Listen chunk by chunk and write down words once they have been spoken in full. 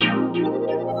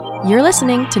You're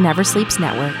listening to Never Sleeps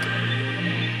Network.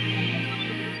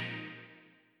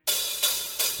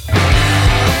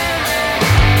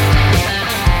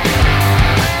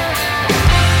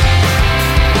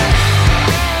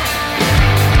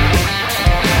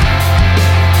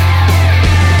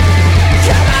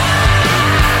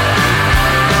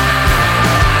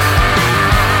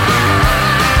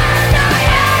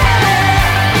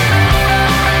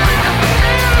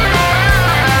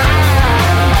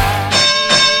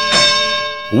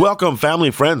 Welcome,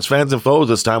 family, friends, fans, and foes.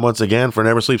 It's time once again for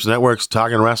Never Sleeps Network's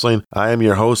Talking Wrestling. I am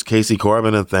your host, Casey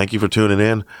Corbin, and thank you for tuning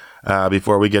in.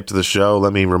 Before we get to the show,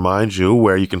 let me remind you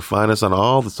where you can find us on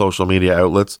all the social media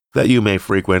outlets that you may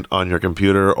frequent on your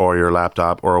computer or your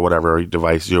laptop or whatever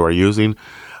device you are using.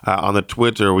 On the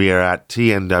Twitter, we are at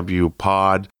TNW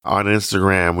Pod. On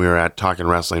Instagram, we are at Talking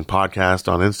Wrestling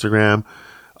Podcast on Instagram.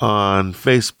 On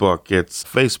Facebook, it's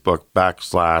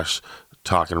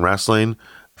Facebook.com/Talking Wrestling.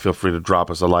 Feel free to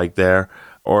drop us a like there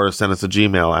or send us a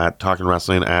Gmail at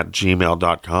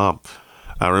talkingwrestling@gmail.com.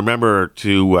 Remember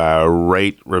to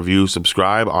rate, review,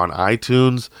 subscribe on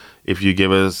iTunes. If you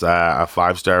give us a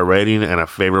 5-star rating and a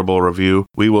favorable review,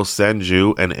 we will send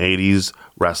you an 80s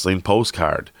wrestling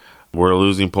postcard. We're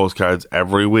losing postcards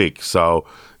every week, so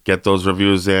get those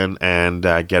reviews in and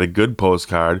get a good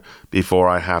postcard before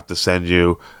I have to send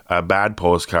you a bad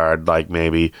postcard like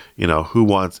maybe, who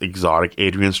wants exotic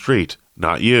Adrian Street?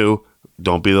 Not you.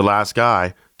 Don't be the last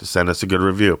guy to send us a good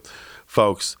review.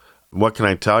 Folks, what can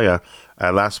I tell you?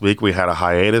 Last week we had a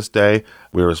hiatus day.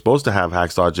 We were supposed to have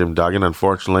Hacksaw Jim Duggan.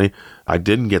 Unfortunately, I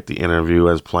didn't get the interview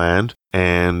as planned.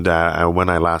 And when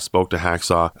I last spoke to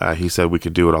Hacksaw, he said we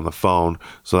could do it on the phone.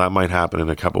 So that might happen in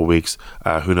a couple weeks.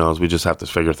 Who knows? We just have to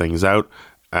figure things out.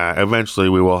 Eventually,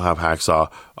 we will have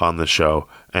Hacksaw on the show.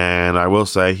 And I will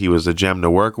say he was a gem to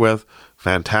work with.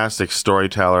 Fantastic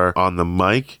storyteller on the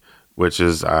mic, which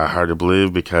is hard to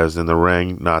believe because in the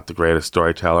ring, not the greatest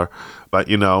storyteller. But,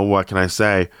 what can I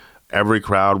say? Every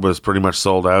crowd was pretty much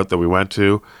sold out that we went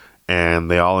to, and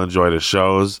they all enjoyed his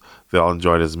shows. They all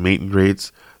enjoyed his meet and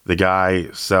greets. The guy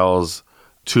sells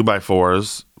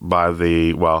 2x4s by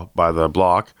the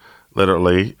block.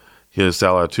 Literally, he'll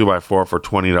sell a 2x4 for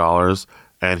 $20,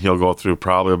 and he'll go through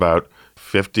probably about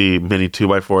 50 mini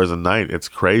 2x4s a night. It's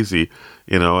crazy.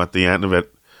 At the end of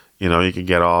it, you can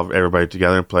get everybody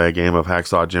together and play a game of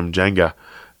Hacksaw Jim Jenga,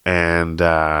 and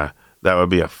that would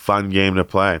be a fun game to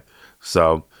play.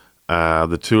 So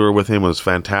the tour with him was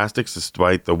fantastic,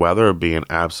 despite the weather being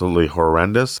absolutely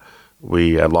horrendous.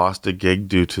 We lost a gig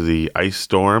due to the ice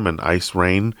storm and ice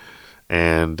rain,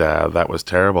 and that was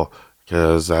terrible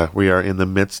because we are in the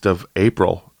midst of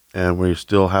April, and we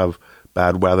still have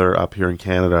bad weather up here in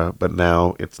Canada, but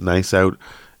now it's nice out,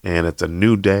 and it's a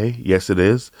new day. Yes, it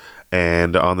is.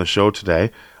 And on the show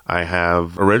today, I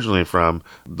have originally from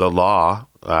The Law,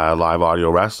 Live Audio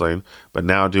Wrestling, but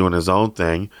now doing his own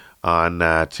thing on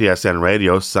TSN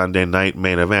Radio, Sunday Night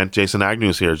Main Event. Jason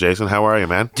Agnew's here. Jason, how are you,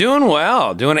 man? Doing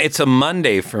well. It's a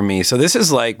Monday for me. So this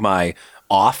is like my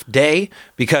off day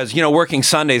because, working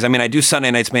Sundays, I do Sunday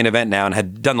Night's Main Event now and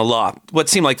had done The Law what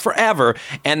seemed like forever.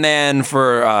 And then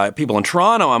for people in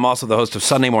Toronto, I'm also the host of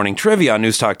Sunday Morning Trivia on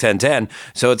News Talk 1010.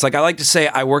 So it's like I like to say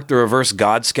I work the reverse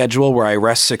God schedule where I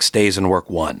rest 6 days and work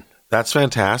 1. That's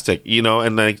fantastic.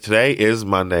 And today is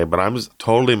Monday, but I'm just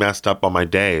totally messed up on my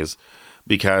days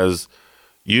because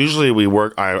usually we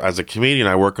work, as a comedian,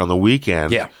 I work on the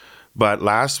weekend. Yeah. But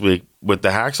last week with the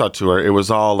Hacksaw tour, it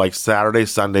was all like Saturday,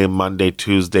 Sunday, Monday,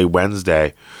 Tuesday,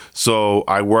 Wednesday. So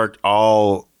I worked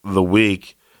all the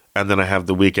week and then I have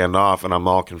the weekend off and I'm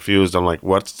all confused. I'm like,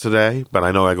 what's today? But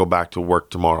I know I go back to work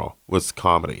tomorrow with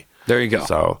comedy. There you go.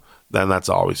 So then that's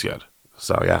always good.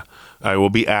 So yeah, I will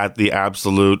be at the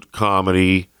Absolute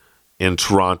Comedy in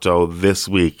Toronto this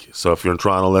week. So if you're in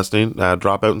Toronto listening,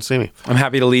 drop out and see me. I'm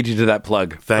happy to lead you to that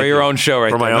plug for your own show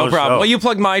right there. No problem. Well, you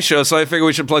plugged my show, so I figure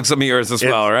we should plug some of yours as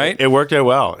well, right? It worked out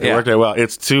well.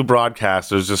 It's two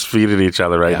broadcasters just feeding each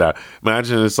other right now.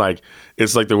 Imagine it's like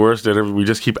the worst interview. We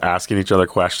just keep asking each other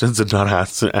questions and not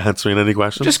answering any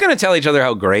questions. Just going to tell each other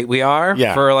how great we are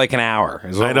for like an hour.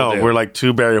 I know. We're like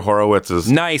two Barry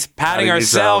Horowitzes. Nice. Patting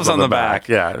ourselves on the back.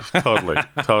 Yeah, totally.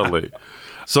 Totally.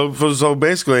 So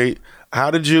basically, how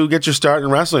did you get your start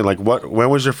in wrestling? Like, when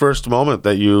was your first moment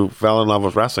that you fell in love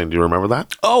with wrestling? Do you remember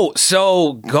that? Oh,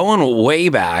 so going way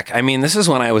back, this is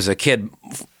when I was a kid.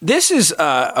 This is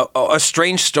a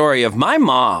strange story of my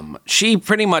mom. She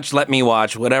pretty much let me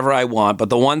watch whatever I want, but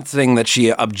the one thing that she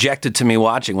objected to me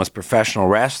watching was professional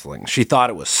wrestling. She thought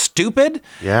it was stupid,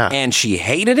 and she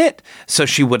hated it, so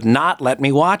she would not let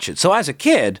me watch it. So as a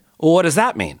kid, well, what does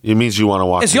that mean? It means you want to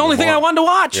watch. It's the only thing I wanted to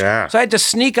watch. Yeah. So I had to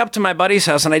sneak up to my buddy's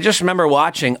house, and I just remember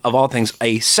watching, of all things,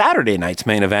 a Saturday night's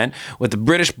main event with the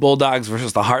British Bulldogs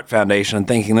versus the Hart Foundation, and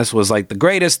thinking this was like the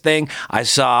greatest thing. I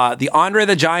saw the Andre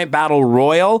the Giant Battle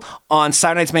Royal on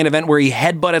Saturday night's main event where he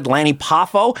headbutted Lanny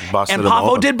Poffo, and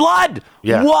Poffo did blood.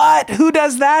 Yeah. What? Who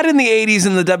does that in the 80s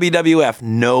in the WWF?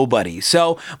 Nobody.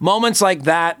 So moments like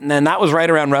that, and then that was right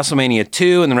around WrestleMania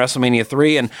 2 and then WrestleMania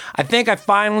 3, and I think I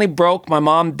finally broke my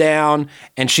mom down,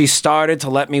 and she started to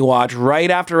let me watch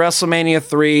right after WrestleMania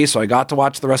 3, so I got to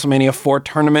watch the WrestleMania 4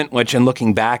 tournament, which in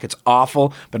looking back, it's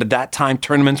awful, but at that time,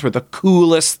 tournaments were the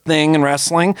coolest thing in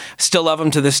wrestling. Still love them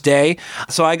to this day.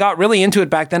 So I got really into it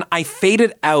back then. I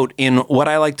faded out in what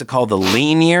I like to call the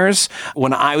lean years.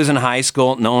 When I was in high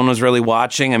school, no one was really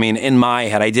watching. I mean, in my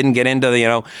head, I didn't get into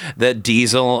the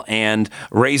Diesel and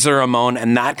Razor Ramon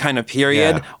and that kind of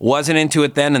period. Yeah. Wasn't into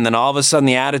it then, and then all of a sudden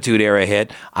the Attitude Era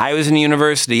hit. I was in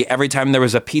university. Every time there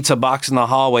was a pizza box in the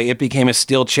hallway, it became a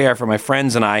steel chair for my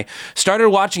friends and I. Started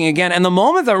watching again, and the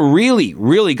moment that really,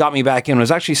 really got me back in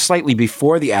was actually slightly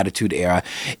before the Attitude Era.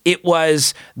 It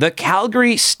was the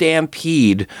Calgary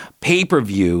Stampede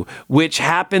pay-per-view, which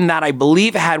happened that I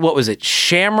believe had, what was it,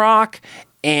 Shamrock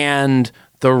and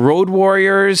the Road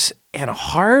Warriors and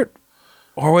Hart?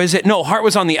 Or was it? No, Hart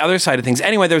was on the other side of things.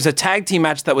 Anyway, there was a tag team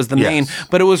match that was the main,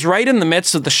 but it was right in the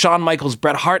midst of the Shawn Michaels,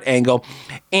 Bret Hart angle.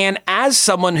 And as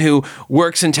someone who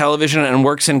works in television and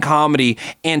works in comedy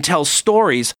and tells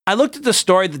stories, I looked at the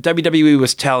story that WWE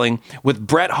was telling with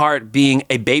Bret Hart being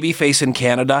a babyface in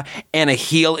Canada and a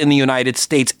heel in the United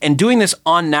States and doing this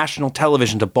on national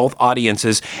television to both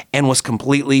audiences, and was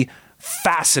completely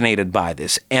fascinated by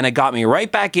this, and it got me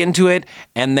right back into it.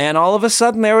 And then all of a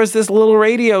sudden there was this little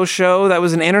radio show that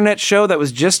was an internet show that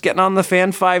was just getting on the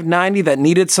Fan 590 that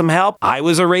needed some help. I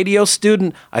was a radio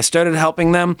student. I started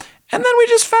helping them, and then we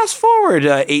just fast forward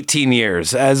 18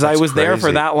 years as I was there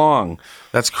for that long.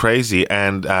 That's crazy.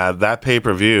 And that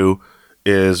pay-per-view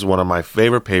is one of my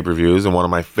favorite pay-per-views and one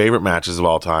of my favorite matches of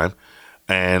all time.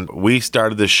 And we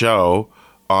started the show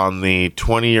on the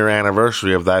 20-year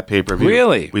anniversary of that pay-per-view.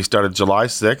 Really? We started July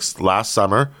 6th last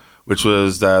summer, which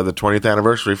was the 20th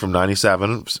anniversary from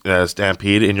 97,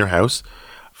 Stampede in Your House.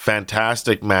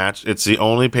 Fantastic match. It's the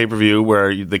only pay-per-view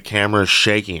where the camera is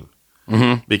shaking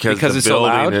because the it's so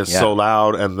loud? building is so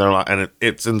loud, and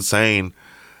it's insane.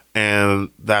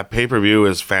 And that pay-per-view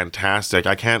is fantastic.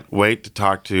 I can't wait to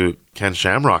talk to Ken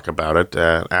Shamrock about it,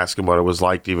 ask him what it was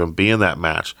like to even be in that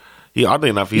match. Oddly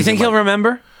enough, You think he'll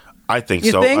remember? I think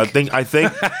You so. think? I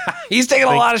think He's taking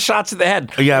a lot of shots at the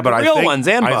head. yeah, but Real I think, ones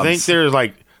and bumps. I think there's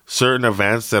like certain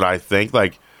events that I think,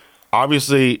 like,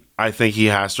 obviously I think he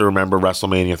has to remember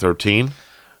WrestleMania 13,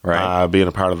 Right. being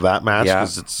a part of that match, Yeah.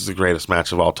 because it's the greatest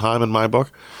match of all time in my book.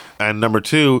 And number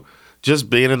two, just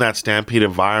being in that Stampede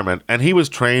environment. And he was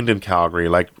trained in Calgary.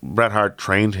 Like, Bret Hart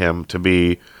trained him to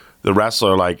be the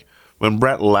wrestler. Like, when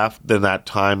Bret left in that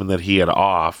time and that he had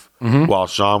off while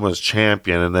Shawn was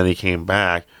champion and then he came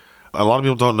back, a lot of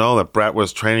people don't know that Bret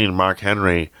was training Mark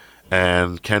Henry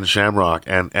and Ken Shamrock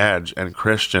and Edge and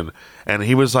Christian. And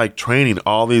he was like training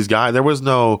all these guys. There was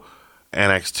no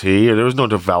NXT or there was no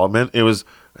development. It was,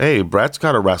 hey, Bret's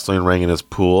got a wrestling ring in his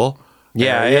pool.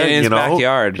 Yeah, area, in his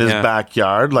backyard. His Yeah.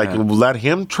 backyard. Like, let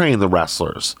him train the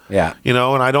wrestlers. Yeah. And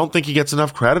I don't think he gets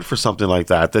enough credit for something like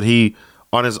that. That he,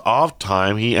 on his off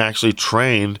time, he actually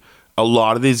trained a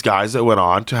lot of these guys that went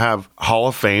on to have Hall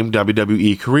of Fame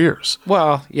WWE careers.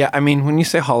 Well, yeah, I mean, when you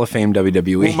say Hall of Fame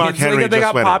WWE, Well, Mark it's Henry like they just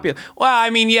got went in. popular. Well, I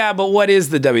mean, yeah, but what is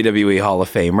the WWE Hall of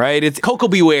Fame, right? It's Coco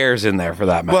Beware's in there for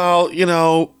that matter. Well,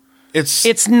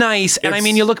 it's Nice, and I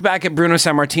mean, you look back at Bruno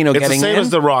Sammartino the getting same in. as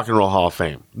the Rock and Roll Hall of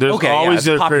Fame. There's Okay, yeah, always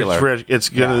it's popular.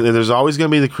 There's always going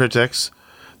to be the critics.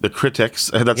 The critics.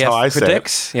 That's Yes, how I say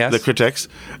critics, it. yes. The critics.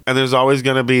 And there's always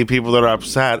going to be people that are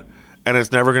upset. And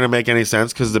it's never going to make any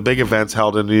sense because the big event's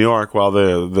held in New York while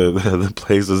the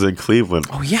place is in Cleveland.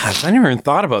 Oh, yes, I never even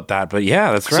thought about that, but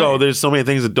yeah, that's right. So there's so many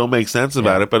things that don't make sense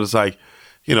about it, but it's like,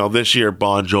 this year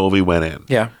Bon Jovi went in.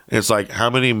 Yeah. It's like, how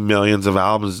many millions of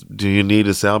albums do you need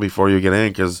to sell before you get in?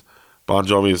 Because Bon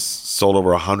Jovi's sold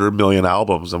over 100 million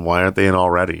albums, and why aren't they in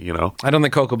already? You know, I don't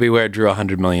think Coco Beware drew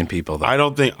 100 million people, though. I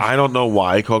don't know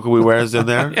why Coco Beware is in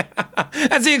there.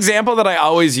 That's the example that I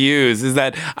always use, is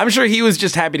that I'm sure he was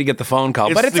just happy to get the phone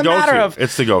call. But it's a matter of...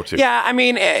 It's the go-to. Yeah, I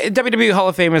mean, WWE Hall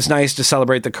of Fame is nice to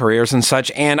celebrate the careers and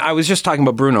such. And I was just talking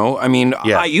about Bruno. I mean,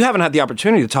 you haven't had the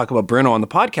opportunity to talk about Bruno on the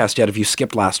podcast yet if you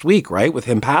skipped last week, right? With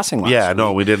him passing last week. Yeah,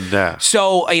 no, we didn't.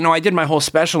 So, I did my whole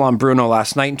special on Bruno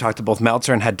last night and talked to both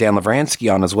Meltzer and had Dan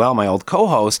Lavransky on as well, my old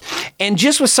co-host. And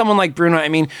just with someone like Bruno, I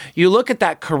mean, you look at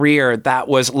that career that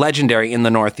was legendary in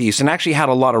the Northeast and actually had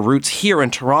a lot of roots here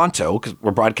in Toronto, because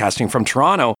we're broadcasting from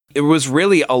Toronto. It was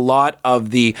really a lot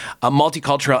of the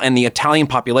multicultural and the Italian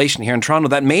population here in Toronto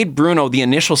that made Bruno the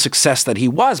initial success that he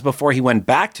was before he went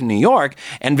back to New York.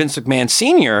 And Vince McMahon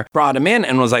Sr. brought him in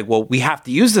and was like, well, we have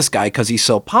to use this guy because he's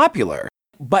so popular.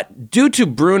 But due to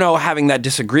Bruno having that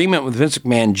disagreement with Vince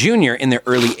McMahon Jr. in the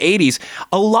early 80s,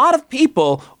 a lot of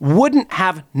people wouldn't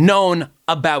have known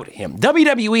about him.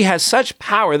 WWE has such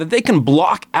power that they can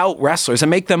block out wrestlers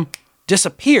and make them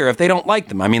disappear if they don't like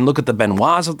them. I mean, look at the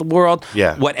Benoits of the world.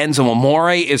 Yeah. What Enzo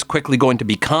Amore is quickly going to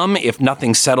become if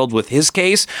nothing's settled with his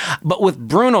case. But with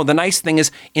Bruno, the nice thing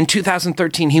is in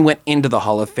 2013, he went into the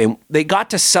Hall of Fame. They got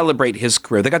to celebrate his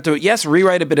career. They got to, yes,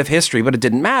 rewrite a bit of history, but it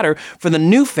didn't matter. For the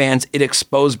new fans, it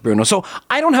exposed Bruno. So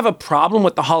I don't have a problem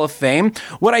with the Hall of Fame.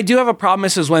 What I do have a problem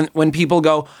is when people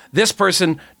go, this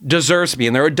person deserves to be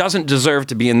in there or doesn't deserve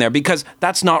to be in there, because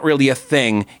that's not really a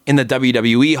thing in the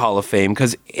WWE Hall of Fame,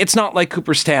 because it's not like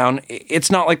Cooperstown. It's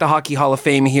not like the Hockey Hall of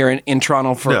Fame here in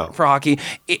Toronto for hockey.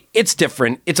 It's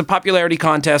different. It's a popularity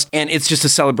contest, and it's just a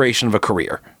celebration of a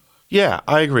career. Yeah,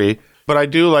 I agree. But I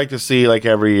do like to see, like,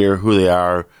 every year who they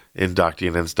are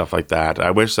inducting and stuff like that.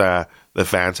 I wish the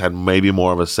fans had maybe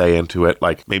more of a say into it.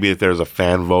 Like, maybe if there's a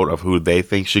fan vote of who they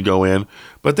think should go in.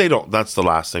 But they don't. That's the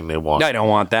last thing they want. I don't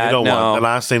want that. They don't want. The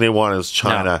last thing they want is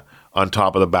China on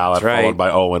top of the ballot, right, followed by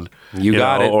Owen. You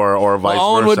got it. Or vice versa.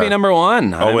 Owen would be number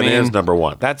one. Owen is number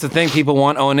one. That's the thing. People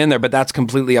want Owen in there, but that's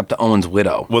completely up to Owen's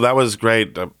widow. Well, that was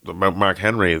great. Mark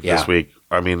Henry this week,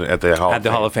 I mean, at the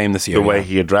Hall of Fame this year. The way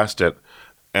he addressed it.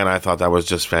 And I thought that was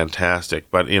just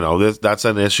fantastic. But, that's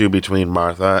an issue between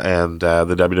Martha and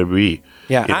the WWE.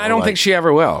 Yeah, I don't think she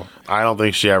ever will. I don't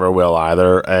think she ever will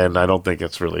either. And I don't think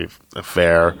it's really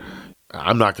fair.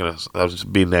 I'm not going to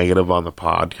be negative on the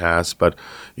podcast, but,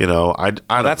 I don't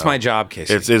know. That's my job,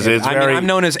 Casey. I'm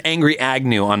known as Angry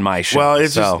Agnew on my show. Well,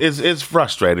 it's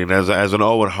frustrating as an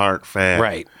Owen Hart fan.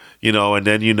 Right. And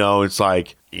then, it's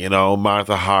like,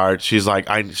 Martha Hart, she's like,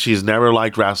 she's never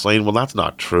liked wrestling. Well, that's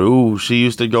not true. She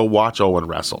used to go watch Owen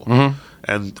wrestle. Mm-hmm.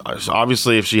 And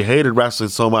obviously, if she hated wrestling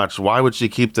so much, why would she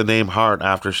keep the name Hart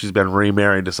after she's been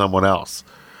remarried to someone else?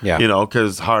 Yeah.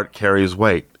 Because Hart carries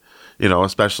weight,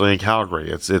 especially in Calgary.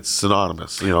 It's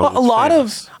synonymous, Well, a lot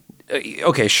of,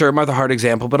 okay, sure, Martha Hart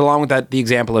example, but along with that, the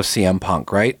example of CM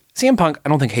Punk, right? CM Punk, I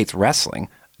don't think hates wrestling.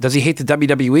 Does he hate the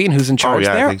WWE and who's in charge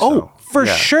there? I think so. For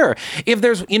sure. If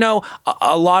there's,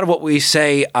 a lot of what we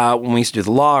say when we used to do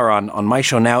the law or on my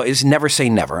show now is never say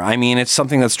never. I mean, it's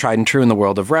something that's tried and true in the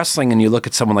world of wrestling. And you look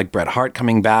at someone like Bret Hart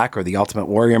coming back or the Ultimate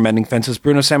Warrior mending fences,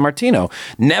 Bruno Sammartino.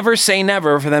 Never say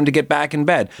never for them to get back in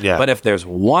bed. Yeah. But if there's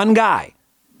one guy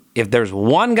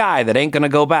that ain't going to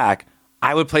go back,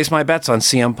 I would place my bets on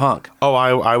CM Punk. Oh,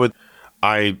 I would.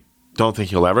 I don't think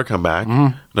he'll ever come back.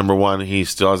 Mm-hmm. Number one, he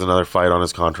still has another fight on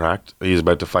his contract. He's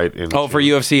about to fight in June. For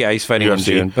UFC, yeah, he's fighting in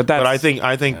June. But I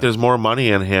think there's more money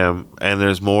in him, and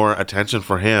there's more attention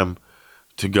for him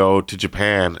to go to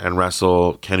Japan and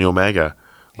wrestle Kenny Omega.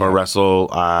 Or wrestle,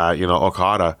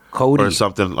 Okada. Cody. Or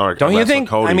something. Or don't you think?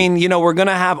 Cody. I mean, we're going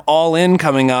to have All In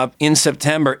coming up in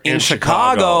September in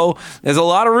Chicago. There's a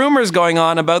lot of rumors going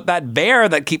on about that bear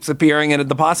that keeps appearing and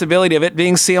the possibility of it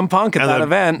being CM Punk at that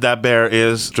event. That bear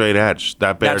is straight edge.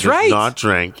 That bear does not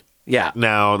drink. Yeah.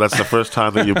 Now, that's the first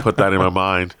time that you put that in my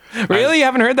mind. Really? You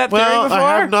haven't heard that theory before?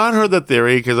 I have not heard that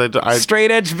theory because I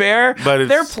straight edge bear. But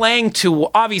they're playing to,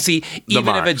 obviously,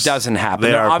 even if it doesn't happen,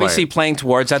 they're obviously playing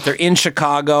towards that. They're in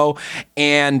Chicago,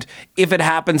 and if it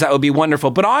happens, that would be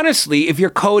wonderful. But honestly, if you're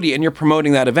Cody and you're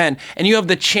promoting that event and you have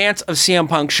the chance of CM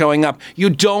Punk showing up, you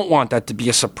don't want that to be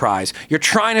a surprise. You're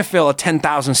trying to fill a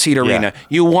 10,000 seat arena.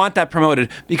 You want that promoted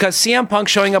because CM Punk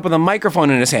showing up with a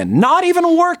microphone in his hand, not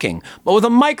even working, but with a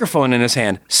microphone in his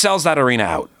hand, sells that arena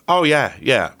out. Oh yeah,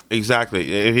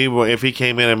 exactly. If he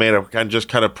came in and made just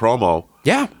cut a promo,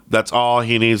 that's all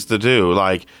he needs to do.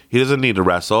 Like, he doesn't need to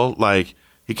wrestle. Like,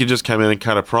 he could just come in and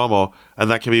cut a promo, and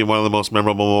that could be one of the most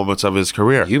memorable moments of his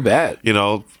career. You bet.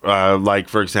 Like,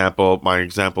 for example, my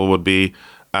example would be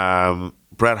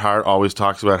Bret Hart always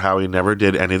talks about how he never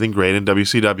did anything great in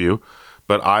WCW,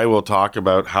 but I will talk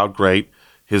about how great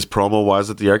his promo was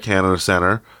at the Air Canada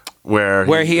Centre,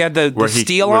 where he had the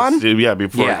steel on? Yeah,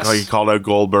 before he called out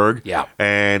Goldberg, Yeah.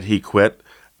 and he quit.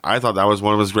 I thought that was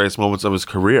one of his greatest moments of his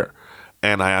career,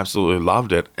 and I absolutely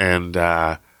loved it. And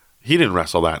he didn't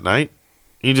wrestle that night.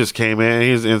 He just came in.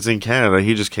 It's in Canada.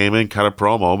 He just came in, cut a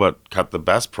promo, but cut the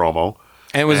best promo.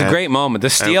 And it was a great moment. The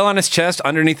steel on his chest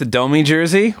underneath the Domi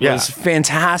jersey was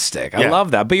fantastic. I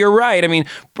love that. But you're right. I mean,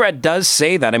 Brett does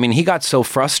say that. I mean, he got so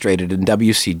frustrated in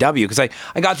WCW because I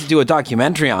got to do a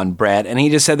documentary on Brett, and he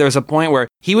just said there was a point where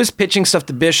he was pitching stuff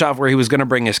to Bischoff where he was going to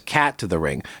bring his cat to the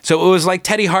ring. So it was like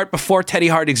Teddy Hart before Teddy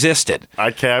Hart existed.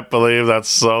 I can't believe that's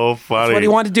so funny. That's what he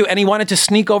wanted to do. And he wanted to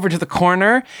sneak over to the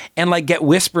corner and like get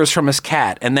whispers from his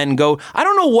cat and then go. I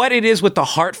don't know what it is with the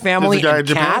Hart family. There's a guy and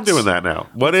in Japan cats. doing that now.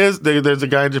 There's a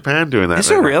guy in Japan doing that. Is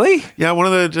there really? Yeah, one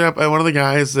of the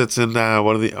guys that's in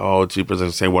one of the I was going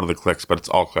to say one of the cliques, but it's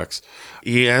all cliques.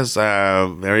 He has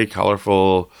very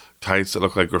colorful tights that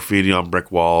look like graffiti on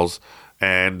brick walls,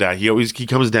 and he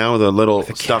comes down with a little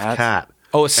stuffed cat.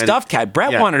 Oh, a stuffed cat.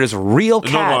 Brett wanted his real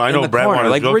cat I know, in the Brett corner.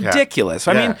 wanted Like, his real ridiculous.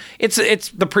 cat. I mean, it's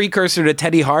the precursor to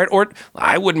Teddy Hart, or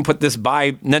I wouldn't put this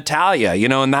by Natalia,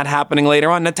 and that happening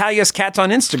later on. Natalia's cat's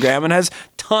on Instagram and has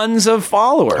tons of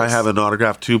followers. I have an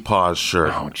autographed 2 Paws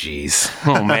shirt. Oh, jeez.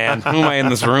 Oh, man. Who am I in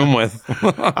this room with?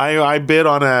 I bid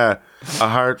on a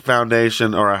Hart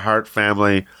Foundation or a Hart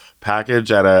Family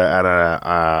package at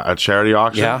a charity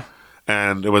auction. Yeah.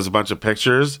 And it was a bunch of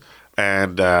pictures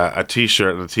and a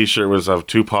T-shirt, and the T-shirt was of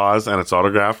 2 Paws, and it's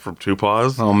autographed from 2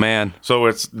 Paws. Oh, man. So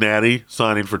it's Natty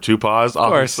signing for 2 Paws,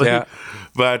 obviously. Of course, yeah.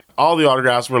 But all the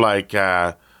autographs were like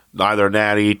either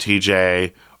Natty,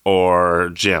 TJ, or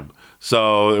Jim.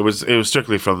 So it was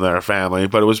strictly from their family,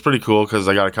 but it was pretty cool because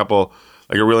I got a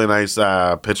really nice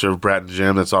picture of Brett and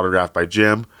Jim that's autographed by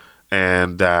Jim,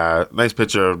 and nice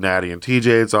picture of Natty and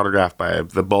TJ. It's autographed by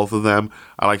the both of them.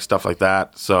 I like stuff like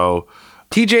that. So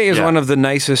TJ is one of the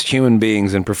nicest human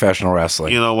beings in professional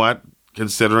wrestling. you know what?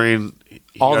 Considering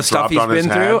All got the stuff dropped he's on his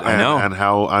been head through, I know. and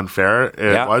how unfair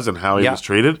it was, and how he was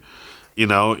treated.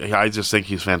 I just think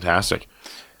he's fantastic,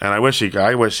 and I wish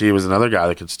he was another guy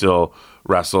that could still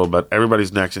wrestle. But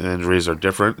everybody's neck injuries are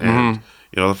different, and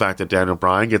the fact that Daniel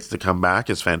Bryan gets to come back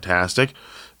is fantastic.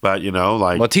 But well,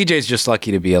 TJ's just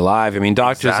lucky to be alive. I mean,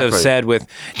 doctors have said with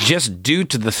just due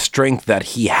to the strength that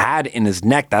he had in his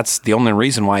neck, that's the only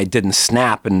reason why it didn't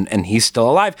snap, and he's still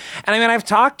alive. And I mean, I've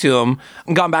talked to him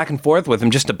and gone back and forth with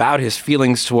him just about his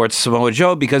feelings towards Samoa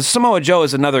Joe, because Samoa Joe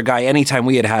is another guy. Anytime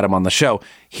we had him on the show,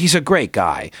 he's a great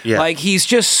guy. Yeah. Like, he's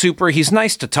just super. He's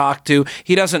nice to talk to.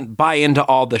 He doesn't buy into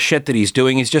all the shit that he's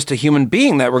doing. He's just a human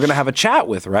being that we're going to have a chat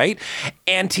with, right?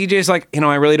 And TJ's like,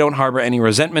 I really don't harbor any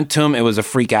resentment to him. It was a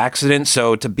freak accident.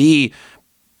 So to be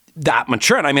that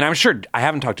mature, and I mean, I'm sure, I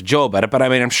haven't talked to Joe about it, but I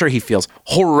mean, I'm sure he feels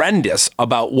horrendous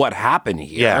about what happened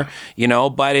here.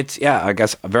 But it's, I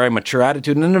guess, a very mature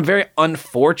attitude and a very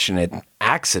unfortunate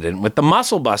accident with the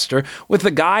Muscle Buster, with the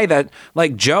guy that,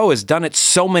 like Joe, has done it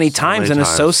so many times and is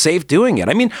so safe doing it.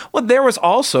 I mean, there was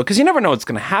also, because you never know what's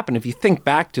going to happen, if you think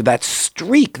back to that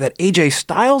streak that AJ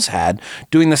Styles had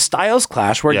doing the Styles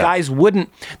Clash, where guys would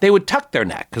tuck their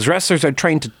neck, because wrestlers are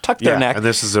trained to tuck their neck. And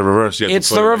this is the reverse. It's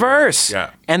the reverse.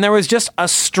 Yeah. And there was just a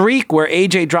streak where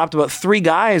AJ dropped about 3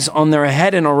 guys on their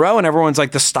head in a row, and everyone's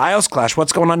like, the Styles Clash,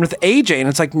 what's going on with AJ? And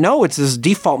it's like, no, it's this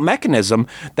default mechanism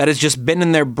that has just been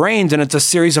in their brains, and it's a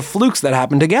series of flukes that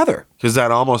happen together. Because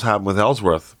that almost happened with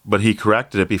Ellsworth, but he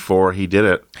corrected it before he did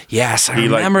it. Yes, I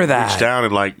remember that. He reached down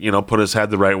and put his head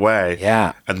the right way.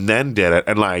 Yeah. And then did it.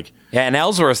 And and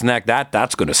Ellsworth's neck,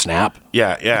 that's going to snap.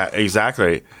 Yeah,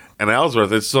 exactly. And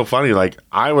Ellsworth, it's so funny. Like,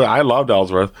 I loved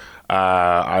Ellsworth.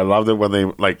 I loved it when they,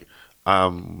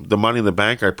 the Money in the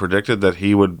Bank, I predicted that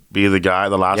he would be the guy,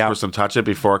 the last person to touch it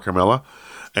before Carmella.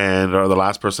 Or the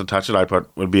last person to touch it, I put,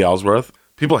 would be Ellsworth.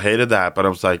 People hated that, but I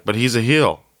was like, but he's a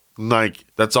heel. Like,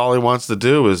 that's all he wants to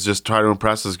do is just try to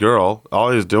impress his girl.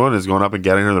 All he's doing is going up and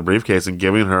getting her the briefcase and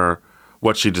giving her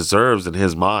what she deserves in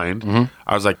his mind.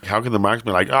 I was like, how can the marks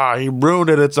be like, he ruined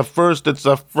it. It's a first.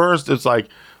 It's like,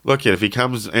 look, if he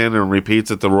comes in and repeats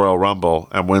at the Royal Rumble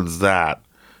and wins that,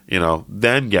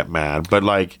 then get mad. But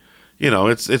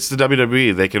it's the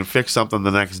WWE. They can fix something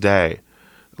the next day.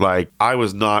 Like, I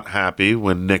was not happy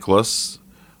when Nicholas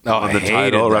won the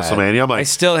title at WrestleMania. I'm like, I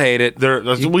still hate it. They're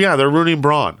ruining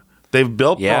Braun. They've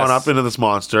built Braun up into this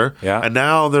monster, and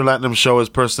now they're letting him show his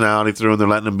personality through, and they're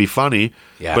letting him be funny,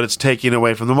 but it's taking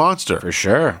away from the monster. For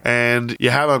sure. And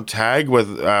you have him tag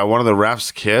with one of the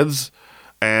ref's kids,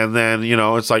 and then,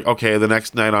 it's like, okay, the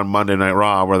next night on Monday Night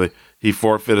Raw, where he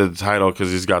forfeited the title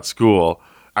because he's got school,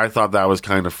 I thought that was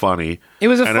kind of funny. It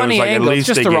was a And funny at angle. It's least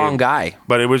just they the wrong guy.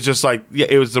 But it was just like, yeah,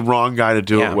 it was the wrong guy to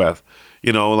do Yeah. it with.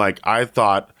 You know, like I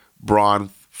thought Braun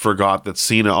forgot that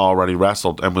Cena already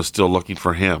wrestled and was still looking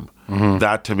for him.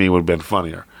 That to me would have been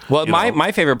funnier. Well, You know?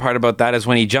 my favorite part about that is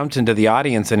when he jumped into the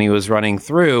audience and he was running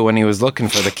through when he was looking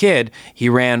for the kid, he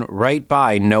ran right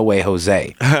by No Way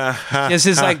Jose. This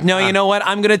is like, no, you know what?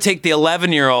 I'm going to take the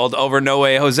 11-year-old over No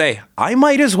Way Jose. I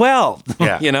might as well.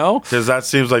 Yeah. You know? Because that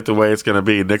seems like the way it's going to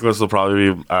be. Nicholas will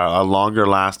probably be a longer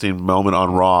lasting moment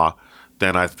on Raw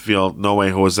than I feel No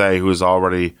Way Jose, who is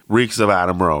already reeks of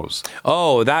Adam Rose.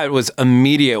 Oh, that was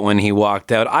immediate when he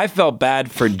walked out. I felt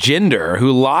bad for Jinder,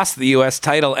 who lost the U.S.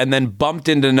 title and then bumped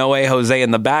into No Way Jose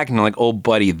in the back. And I'm like, oh,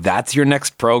 buddy, that's your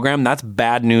next program? That's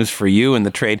bad news for you in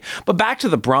the trade. But back to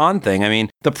the Braun thing. I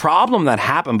mean, the problem that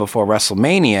happened before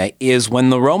WrestleMania is when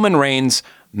the Roman Reigns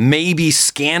maybe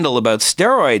scandal about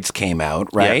steroids came out,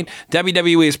 right?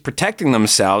 WWE is protecting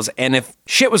themselves, and if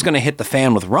shit was going to hit the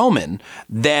fan with Roman,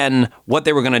 then what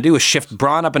they were going to do is shift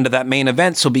Braun up into that main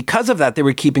event. So because of that, they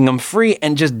were keeping him free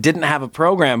and just didn't have a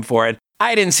program for it.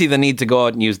 I didn't see the need to go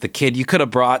out and use the kid. You could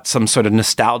have brought some sort of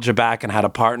nostalgia back and had a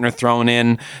partner thrown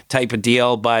in type of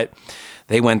deal, but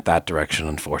they went that direction,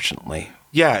 unfortunately.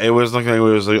 Yeah, it was like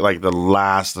the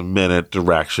last minute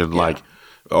direction. Like,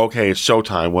 okay, it's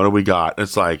showtime. What do we got?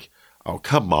 It's like, oh,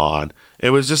 come on.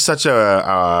 It was just such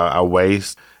a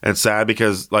waste and sad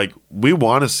because, like, we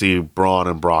want to see Braun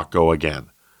and Brock go again.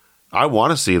 I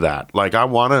want to see that. Like, I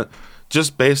want to,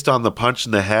 just based on the punch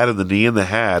in the head and the knee in the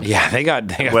head. Yeah, they got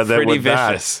with pretty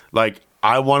that, vicious. like,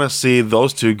 I want to see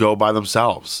those two go by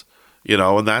themselves, you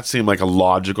know, and that seemed like a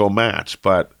logical match.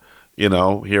 But, you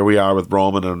know, here we are with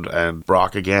Roman and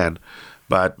Brock again.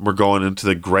 But we're going into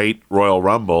the great Royal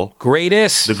Rumble. The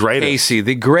greatest, Casey,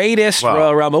 the greatest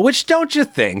Royal Rumble, which don't you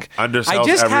think? Undersells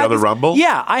every other Rumble?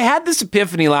 Yeah, I had this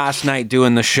epiphany last night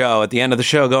doing the show, at the end of the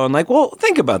show, going like, well,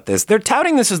 think about this. They're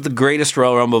touting this as the greatest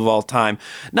Royal Rumble of all time.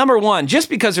 Number one, just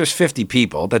because there's 50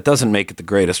 people, that doesn't make it the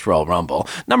greatest Royal Rumble.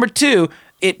 Number two,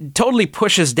 it totally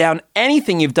pushes down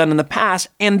anything you've done in the past.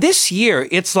 And this year,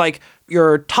 it's like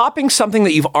you're topping something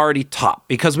that you've already topped,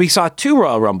 because we saw 2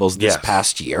 Royal Rumbles this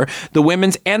past year, the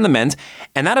women's and the men's,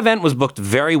 and that event was booked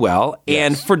very well.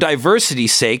 And for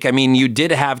diversity's sake, I mean, you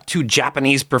did have 2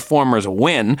 Japanese performers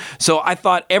win. So I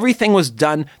thought everything was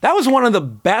done. That was one of the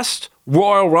best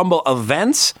Royal Rumble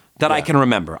events that I can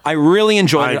remember. I really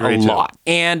enjoyed it a lot.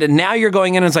 And now you're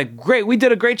going in and it's like, great, we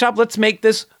did a great job. Let's make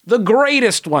this the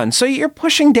greatest one. So you're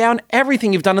pushing down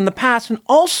everything you've done in the past. And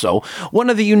also, one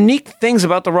of the unique things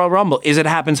about the Royal Rumble is it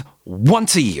happens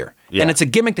once a year. And it's a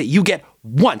gimmick that you get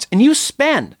once. And you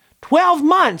spend 12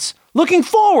 months looking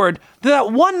forward to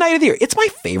that one night of the year. It's my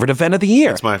favorite event of the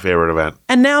year. It's my favorite event.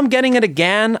 And now I'm getting it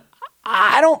again.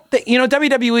 I don't think, you know,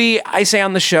 WWE, I say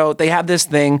on the show, they have this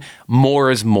thing,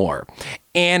 more is more.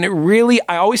 And it really,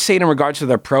 I always say it in regards to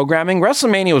their programming.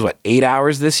 WrestleMania was, 8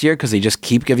 hours this year because they just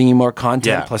keep giving you more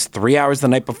content, plus 3 hours the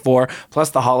night before, plus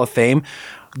the Hall of Fame.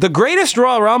 The greatest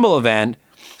Royal Rumble event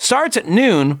starts at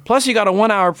noon, plus you got a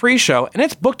 1 hour pre-show, and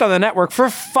it's booked on the network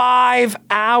for 5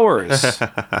 hours.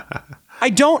 I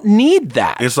don't need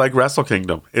that. It's like Wrestle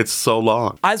Kingdom. It's so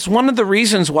long. It's one of the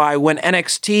reasons why when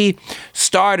NXT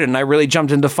started and I really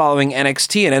jumped into following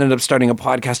NXT and ended up starting a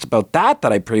podcast about that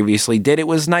I previously did, it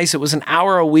was nice. It was an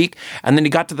hour a week, and then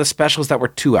you got to the specials that were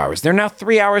 2 hours. They're now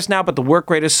 3 hours now, but the work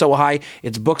rate is so high,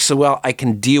 it's booked so well, I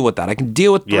can deal with that. I can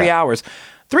deal with 3 hours.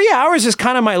 3 hours is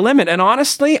kind of my limit. And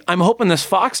honestly, I'm hoping this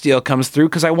Fox deal comes through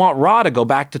because I want Raw to go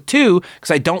back to 2 because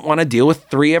I don't want to deal with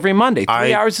 3 every Monday.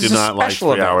 3 hours is a special event. I do not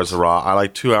like 3 hours of Raw. I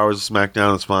like 2 hours of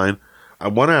SmackDown. It's fine.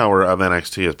 1 hour of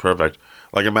NXT is perfect.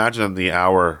 Like, imagine the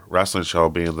hour wrestling show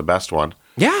being the best one.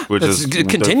 Yeah, which is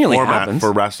continually the format happens.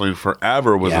 for wrestling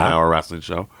forever was an hour wrestling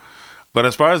show. But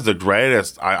as far as the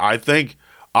greatest, I think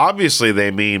obviously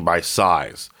they mean by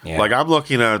size. Yeah. Like, I'm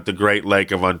looking at the Great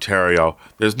Lake of Ontario.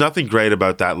 There's nothing great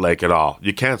about that lake at all.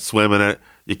 You can't swim in it.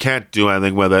 You can't do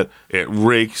anything with it. It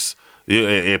reeks.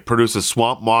 It produces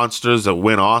swamp monsters that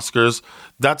win Oscars.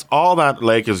 That's all that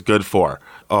lake is good for.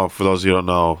 Oh, for those of you who don't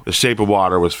know, The Shape of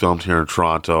Water was filmed here in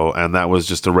Toronto, and that was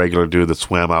just a regular dude that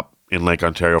swam up in Lake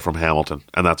Ontario from Hamilton,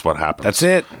 and that's what happened. That's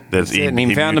it. That's it. And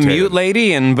he found a mute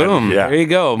lady, and boom, there you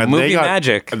go. And movie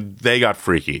magic. They got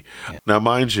freaky. Yeah. Now,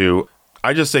 mind you,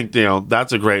 I just think,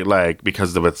 that's a great lake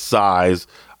because of its size.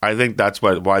 I think that's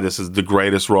why this is the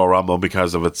greatest Royal Rumble,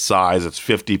 because of its size. It's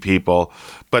 50 people,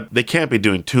 but they can't be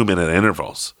doing 2-minute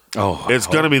intervals. Oh, it's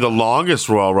going to be the longest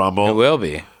Royal Rumble. It will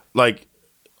be. Like,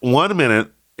 1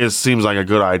 minute seems like a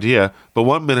good idea, but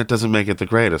 1 minute doesn't make it the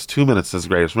greatest. 2 minutes is the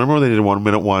greatest. Remember when they did 1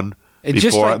 minute one It's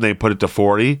before, just and they put it to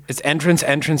 40. It's entrance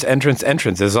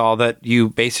is all that you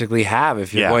basically have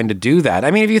if you're going to do that.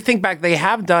 I mean, if you think back, they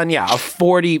have done, a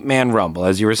 40-man Rumble,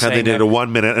 as you were saying. And they did a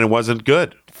 1 minute, and it wasn't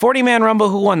good. 40-man Rumble,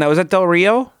 who won that? Was that Del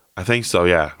Rio? I think so,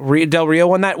 yeah. Del Rio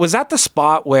won that? Was that the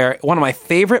spot where one of my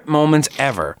favorite moments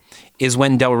ever is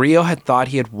when Del Rio had thought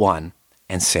he had won,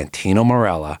 and Santino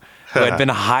Marella, who had been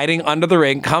hiding under the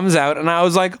ring, comes out, and I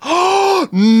was like, oh,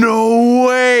 no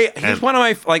way. He's one of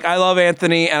my, I love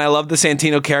Anthony, and I love the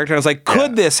Santino character. I was like,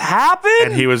 could this happen?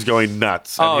 And he was going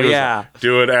nuts. And he was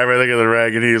doing everything in the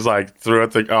ring, and he's like, threw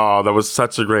it. That was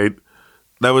such a great,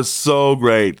 that was so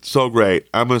great, so great.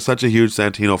 I'm such a huge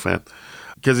Santino fan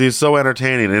because he's so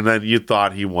entertaining, and then you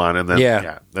thought he won, and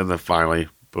then, and then finally,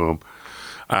 boom.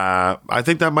 I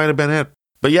think that might have been it.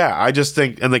 But yeah, I just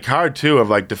think, and the card too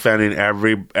of defending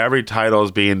every title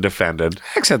is being defended.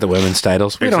 Except the women's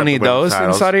titles. We don't need those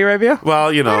in Saudi Arabia.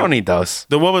 Well, we don't need those.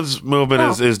 The women's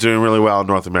movement is doing really well in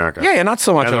North America. Yeah, not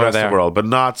so much and over the rest there. of the world, but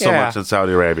not so much in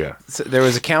Saudi Arabia. So there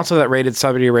was a council that rated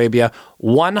Saudi Arabia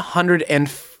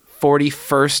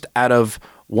 141st out of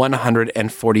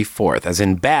 144th, as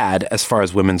in bad as far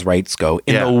as women's rights go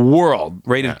in the world,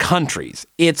 rated countries.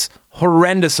 It's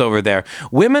horrendous over there.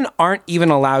 Women aren't even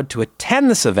allowed to attend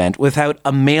this event without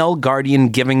a male guardian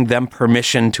giving them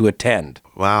permission to attend.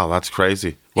 Wow, that's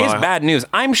crazy. It's bad news.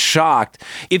 I'm shocked.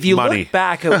 If you look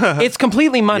back, it's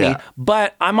completely money,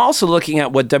 but I'm also looking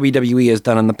at what WWE has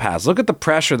done in the past. Look at the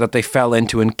pressure that they fell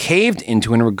into and caved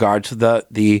into in regard to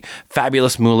the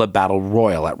Fabulous Moolah Battle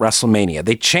Royal at WrestleMania.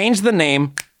 They changed the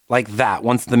name like that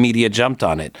once the media jumped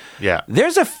on it. Yeah.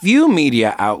 There's a few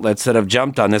media outlets that have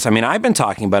jumped on this. I mean, I've been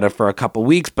talking about it for a couple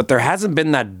weeks, but there hasn't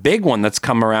been that big one that's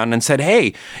come around and said,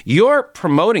 hey, you're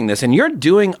promoting this and you're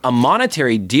doing a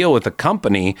monetary deal with a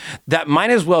company that might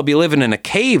as well be living in a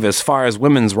cave as far as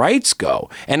women's rights go.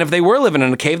 And if they were living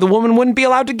in a cave, the woman wouldn't be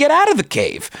allowed to get out of the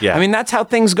cave. Yeah. I mean, that's how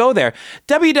things go there.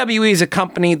 WWE is a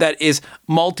company that is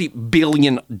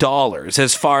multi-billion dollars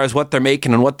as far as what they're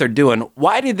making and what they're doing.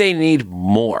 Why do they need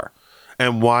more?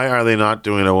 And why are they not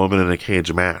doing a woman in a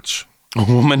cage match? A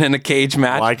woman in a cage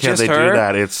match? Why can't Just they her? do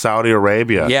that? It's Saudi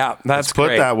Arabia. Yeah, let's put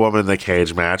great. that woman in the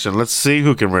cage match and let's see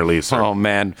who can release her. Oh,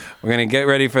 man. We're going to get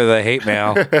ready for the hate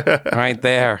mail right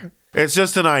there. It's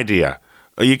just an idea.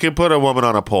 You can put a woman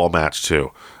on a pole match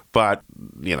too, but,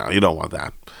 you don't want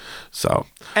that. So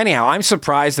anyhow, I'm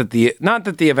surprised that not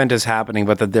that the event is happening,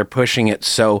 but that they're pushing it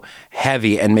so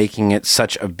heavy and making it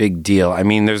such a big deal. I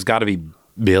mean, there's got to be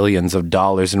billions of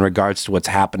dollars in regards to what's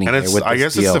happening and here with this I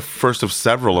guess deal. It's the first of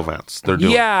several events they're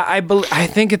doing. Yeah, I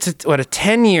think it's a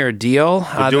 10-year deal.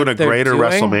 They're doing a greater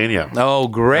WrestleMania. Oh,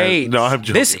 great. No, I'm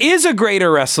joking. This is a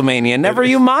greater WrestleMania. Never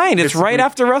you mind. It's right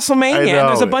after WrestleMania. And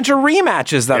there's a bunch of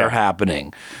rematches that are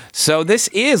happening. So this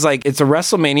is it's a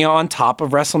WrestleMania on top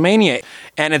of WrestleMania.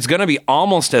 And it's going to be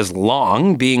almost as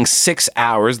long, being 6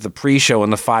 hours, the pre-show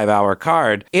and the 5-hour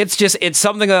card. It's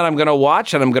something that I'm going to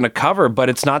watch and I'm going to cover, but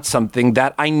it's not something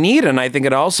that I need. And I think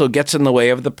it also gets in the way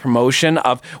of the promotion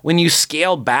of when you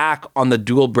scale back on the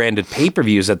dual branded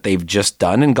pay-per-views that they've just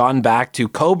done and gone back to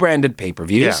co-branded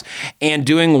pay-per-views and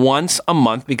doing once a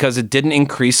month because it didn't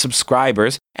increase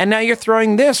subscribers. And now you're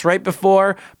throwing this right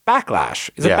before Backlash.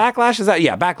 Is it Backlash? Is that?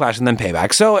 Yeah, Backlash and then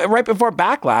Payback. So right before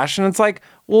Backlash, and it's like,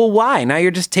 well, why? Now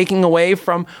you're just taking away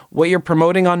from what you're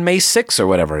promoting on May 6th or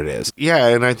whatever it is. Yeah,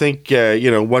 and I think,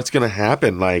 what's going to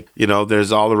happen,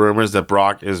 there's all the rumors that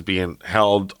Brock is being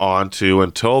held on to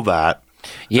until that.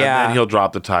 Yeah. And then he'll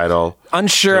drop the title.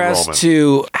 Unsure as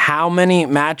to how many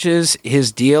matches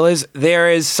his deal is.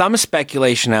 There is some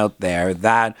speculation out there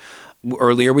that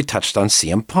earlier we touched on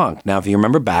CM Punk. Now, if you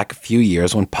remember back a few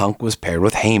years when Punk was paired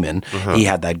with Heyman, he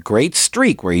had that great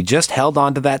streak where he just held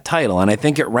on to that title. And I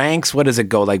think it ranks, what does it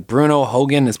go? Bruno,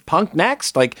 Hogan, is Punk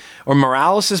next? Or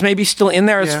Morales is maybe still in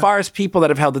there as far as people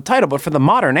that have held the title. But for the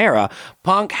modern era,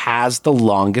 Punk has the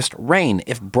longest reign.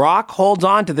 If Brock holds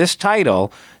on to this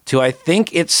title to, I think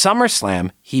it's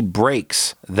SummerSlam, he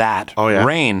breaks that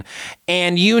reign.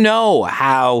 And you know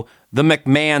how the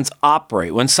McMahons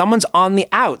operate. When someone's on the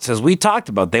outs, as we talked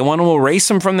about, they want to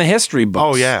erase him from the history books.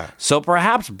 Oh, yeah. So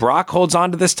perhaps Brock holds on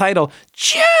to this title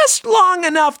just long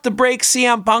enough to break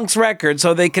CM Punk's record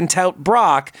so they can tout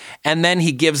Brock, and then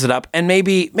he gives it up, and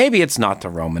maybe it's not to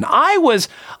Roman. I was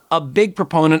a big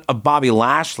proponent of Bobby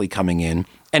Lashley coming in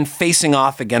and facing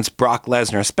off against Brock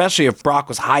Lesnar, especially if Brock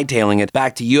was hightailing it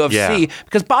back to UFC,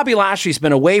 because Bobby Lashley's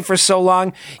been away for so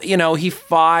long. He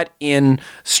fought in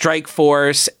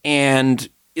Strikeforce, and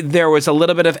there was a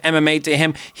little bit of MMA to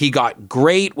him. He got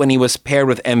great when he was paired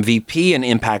with MVP in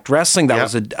Impact Wrestling. That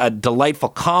was a delightful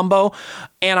combo.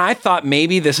 And I thought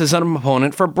maybe this is an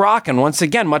opponent for Brock. And once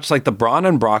again, much like the Braun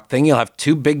and Brock thing, you'll have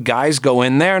two big guys go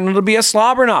in there and it'll be a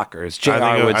slobber knocker, as JR would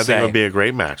say. I think it would be a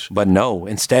great match. But no,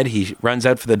 instead he runs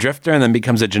out for the Drifter and then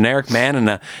becomes a generic man in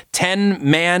a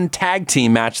 10-man tag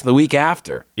team match the week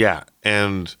after. Yeah.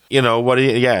 And,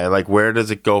 where does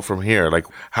it go from here? Like,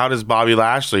 how does Bobby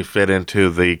Lashley fit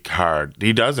into the card?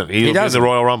 He doesn't. He doesn't. In the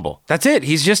Royal Rumble. That's it.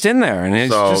 He's just in there, and he's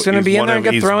just going to be in there and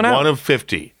get thrown out. He's one of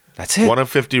 50. That's it. One of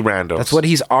 50 randos. That's what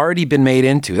he's already been made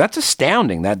into. That's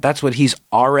astounding. That's what he's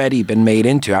already been made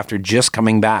into after just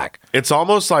coming back. It's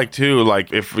almost like, too,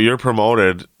 like if you're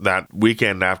promoted that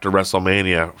weekend after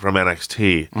WrestleMania from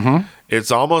NXT,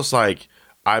 it's almost like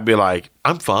I'd be like,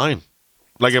 I'm fine.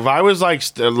 Like if I was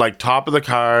like top of the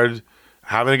card,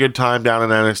 having a good time down in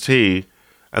NXT,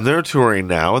 and they're touring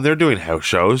now and they're doing house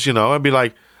shows, I'd be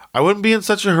like, I wouldn't be in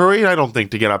such a hurry, I don't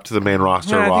think, to get up to the main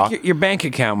roster of Raw. I think your bank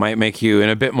account might make you in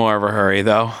a bit more of a hurry,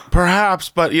 though. Perhaps,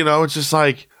 but, it's just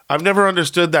like, I've never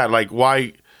understood that. Like,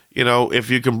 why, if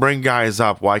you can bring guys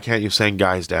up, why can't you send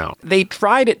guys down? They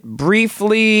tried it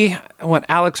briefly when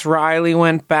Alex Riley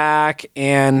went back,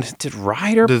 and did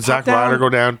Zack Ryder go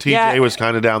down? TJ was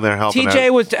kind of down there helping TJ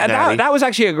out. was that was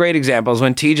actually a great example, is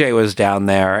when TJ was down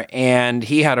there, and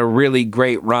he had a really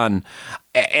great run.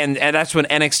 And that's when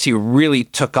NXT really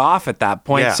took off at that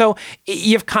point. Yeah. So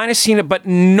you've kind of seen it, but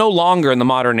no longer in the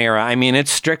modern era. I mean,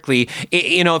 it's strictly,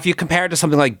 if you compare it to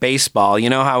something like baseball,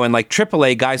 how in like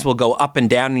AAA guys will go up and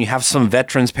down and you have some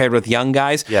veterans paired with young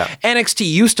guys. Yeah. NXT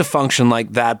used to function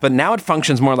like that, but now it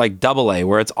functions more like AA,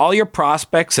 where it's all your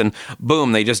prospects and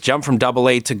boom, they just jump from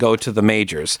AA to go to the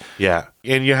majors. Yeah.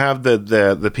 And you have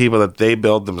the people that they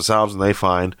build themselves and they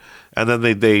find, and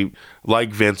then they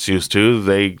like Vince used to,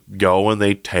 they go and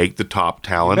they take the top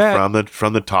talent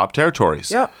from the top territories.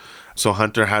 Yeah. So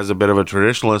Hunter has a bit of a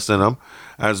traditionalist in him,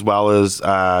 as well as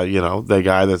the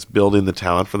guy that's building the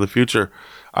talent for the future.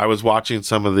 I was watching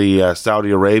some of the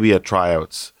Saudi Arabia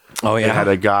tryouts. Oh yeah. They had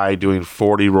a guy doing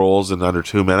 40 rolls in under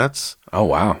 2 minutes. Oh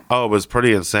wow. Oh, it was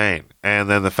pretty insane. And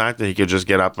then the fact that he could just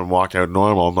get up and walk out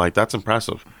normal, I'm like, that's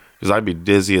impressive. Because I'd be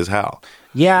dizzy as hell.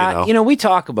 Yeah, we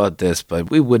talk about this,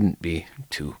 but we wouldn't be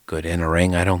too good in a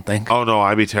ring, I don't think. Oh, no,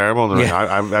 I'd be terrible in the ring.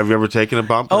 Have you ever taken a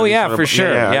bump? Oh, yeah, for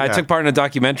sure. Yeah, I took part in a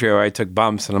documentary where I took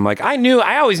bumps, and I'm like,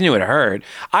 I always knew it hurt.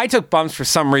 I took bumps for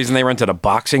some reason. They rented a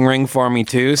boxing ring for me,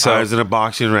 too. So I was in a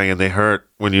boxing ring, and they hurt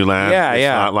when you land. Yeah, it's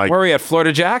not like... Where were we at,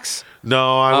 Florida Jacks?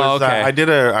 No, I was. Okay. I did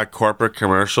a corporate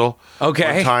commercial.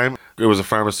 Okay. One time, it was a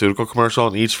pharmaceutical commercial,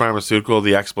 and each pharmaceutical,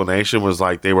 the explanation was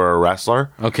like they were a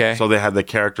wrestler. Okay. So they had the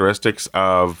characteristics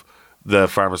of the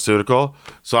pharmaceutical.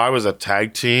 So I was a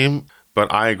tag team,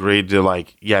 but I agreed to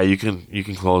you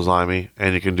can clothesline me,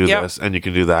 and you can do this, and you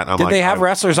can do that. Did they have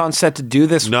wrestlers on set to do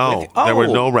this? No, there were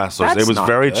no wrestlers. It was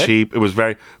very cheap. It was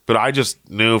but I just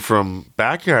knew from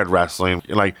backyard wrestling,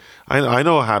 I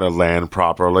know how to land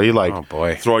properly. Oh,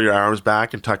 boy. Throw your arms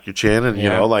back and tuck your chin,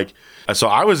 and so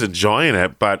I was enjoying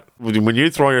it. But when you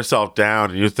throw yourself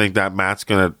down and you think that mat's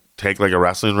gonna take like a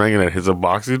wrestling ring and it hits a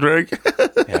boxing ring.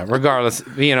 Yeah, regardless,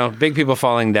 big people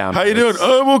falling down. How you doing?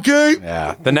 I'm okay.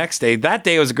 Yeah. The next day, that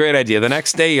day was a great idea. The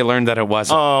next day, you learned that it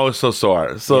wasn't. Oh, so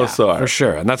sorry. Sorry. For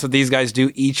sure. And that's what these guys do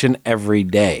each and every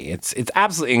day. It's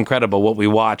absolutely incredible what we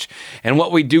watch and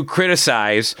what we do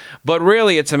criticize. But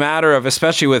really, it's a matter of,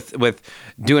 especially with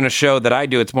doing a show that I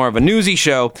do, it's more of a newsy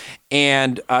show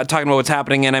and talking about what's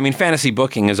happening. And I mean, fantasy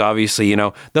booking is obviously,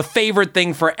 the favorite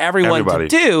thing for everyone to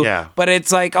do. Yeah. But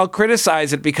it's like, I'll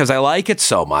criticize it because I like it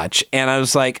so much. And I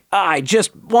was like, I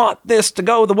just want this to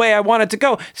go the way I want it to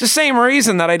go. It's the same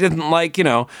reason that I didn't like,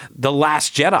 The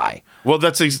Last Jedi. Well,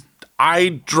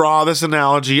 I draw this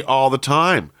analogy all the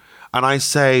time. And I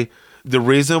say, the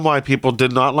reason why people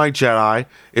did not like Jedi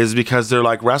is because they're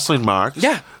like wrestling marks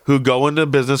who go into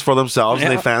business for themselves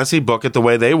and they fantasy book it the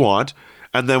way they want.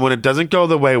 And then when it doesn't go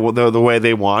the way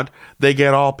they want, they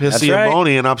get all pissy and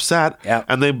moany and upset,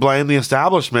 and they blame the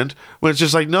establishment. When it's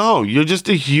just like, no, you're just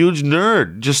a huge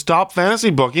nerd. Just stop fantasy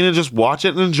booking and just watch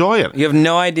it and enjoy it. You have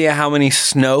no idea how many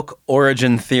Snoke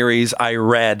origin theories I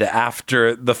read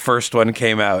after the first one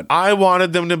came out. I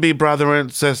wanted them to be brother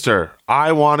and sister.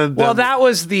 I wanted them. Well, that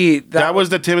was the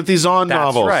Timothy Zahn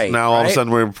novels. Right, now all of a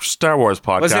sudden we're a Star Wars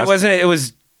podcast. Wasn't it? It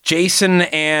was Jason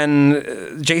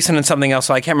and something else.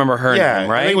 So I can't remember her name,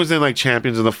 right? I think it was in like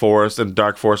Champions of the Forest and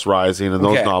Dark Force Rising and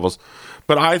those novels.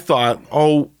 But I thought,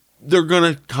 they're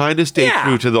going to kind of stay Yeah.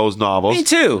 true to those novels. Me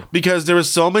too. Because there were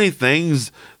so many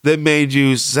things that made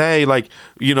you say, like,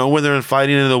 when they're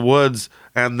fighting in the woods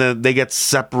and then they get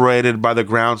separated by the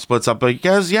ground splits up.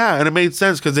 Because, and it made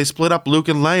sense because they split up Luke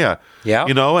and Leia. Yeah.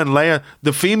 And Leia,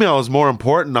 the female is more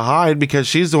important to hide because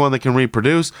she's the one that can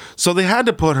reproduce. So they had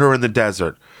to put her in the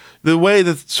desert. The way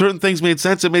that certain things made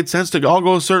sense, it made sense to all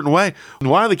go a certain way. And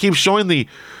why do they keep showing the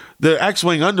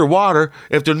X-Wing underwater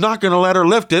if they're not going to let her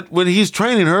lift it when he's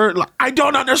training her? I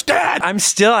don't understand.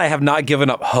 I have not given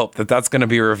up hope that that's going to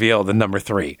be revealed in number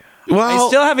 3. Well, I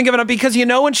still haven't given up because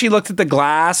when she looked at the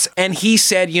glass and he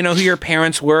said, who your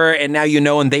parents were and now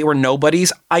and they were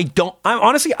nobodies. I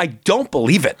don't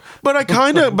believe it. But I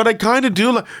kind of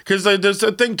do, because there's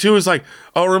a thing too. Is like,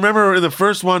 remember in the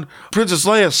first one, Princess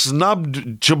Leia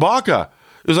snubbed Chewbacca.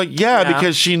 It was like,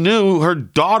 because she knew her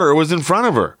daughter was in front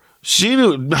of her. She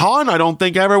knew. Han, I don't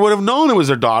think ever would have known it was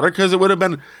her daughter, because it would have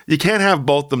been, you can't have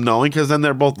both of them knowing, because then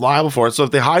they're both liable for it. So if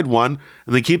they hide one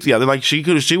and they keep the other, like she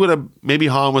would have, maybe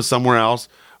Han was somewhere else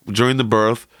during the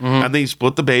birth, and they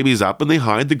split the babies up and they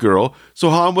hide the girl, so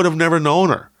Han would have never known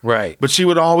her. Right. But she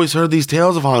would have always heard these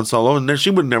tales of Han Solo, and she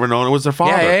would have never known it was their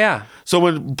father. Yeah. So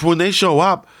when they show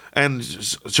up and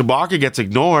Chewbacca gets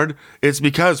ignored, it's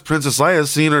because Princess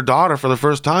Leia's seen her daughter for the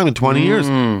first time in 20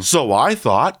 years. So I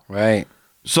thought. Right.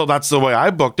 So that's the way I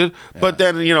booked it. Yeah. But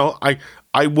then,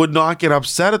 I would not get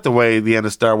upset at the way the end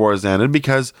of Star Wars ended,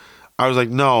 because I was like,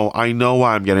 no, I know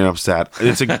why I'm getting upset.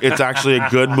 It's actually a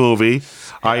good movie.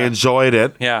 I enjoyed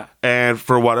it. Yeah. And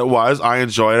for what it was, I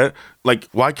enjoyed it. Like,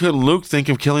 why couldn't Luke think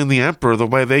of killing the Emperor the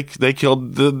way they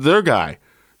killed their guy?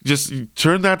 Just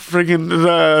turn that friggin'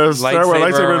 Star Wars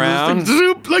lightsaber around.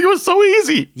 Like, it was so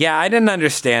easy. Yeah, I didn't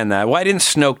understand that. Why didn't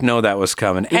Snoke know that was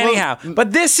coming? Anyhow,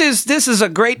 but this is a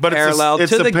great parallel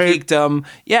to the geekdom.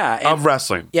 Yeah, of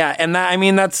wrestling. Yeah, and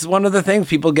that's one of the things.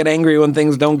 People get angry when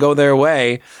things don't go their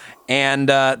way. And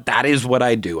that is what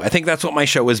I do. I think that's what my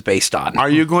show is based on. Are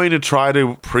you going to try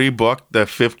to pre-book the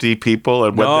 50 people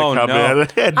and when they come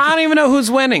in? I don't even know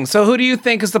who's winning. So who do you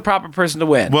think is the proper person to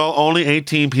win? Well, only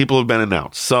 18 people have been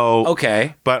announced. So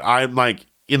okay. But I'm like,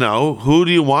 who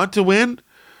do you want to win?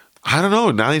 I don't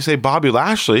know. Now they say Bobby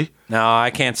Lashley. No, I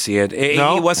can't see it. He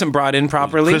wasn't brought in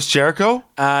properly. Chris Jericho?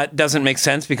 Doesn't make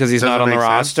sense because he's not on the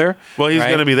roster. Well, he's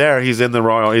going to be there. He's in the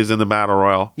Royal. He's in the Battle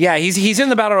Royal. Yeah, he's in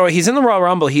the Battle Royal. He's in the Royal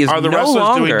Rumble. He is Are the no wrestlers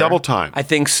longer doing double time? I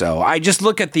think so. I just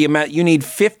look at the amount. You need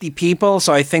 50 people,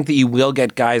 so I think that you will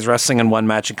get guys wrestling in one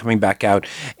match and coming back out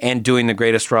and doing the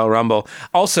greatest Royal Rumble.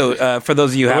 Also, for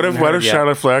those of you who haven't heard what if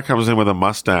Charlotte Flair comes in with a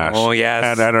mustache? Oh,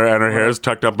 yes. And her hair is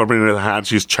tucked up under the hat, and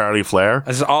she's Charlie Flair?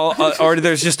 Or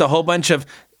there's just a whole bunch of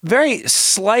very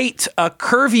slight,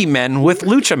 curvy men with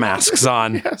lucha masks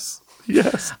on.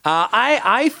 Yes.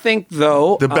 I think,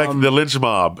 though... The lynch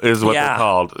mob is what they're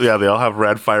called. Yeah, they all have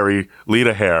red, fiery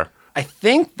Lita hair. I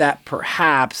think that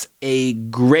perhaps a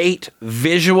great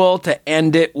visual to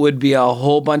end it would be a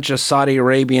whole bunch of Saudi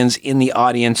Arabians in the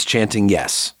audience chanting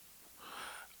yes.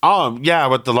 Yeah,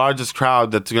 with the largest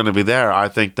crowd that's going to be there, I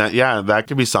think that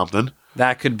could be something.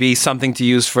 That could be something to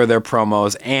use for their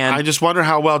promos. And I just wonder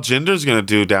how well Jinder's going to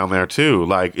do down there, too.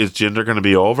 Like, is Jinder going to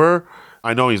be over?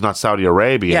 I know he's not Saudi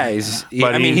Arabian. Yeah, he's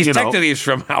technically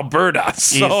from Alberta.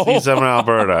 So. He's from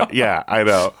Alberta. Yeah, I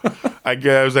know. I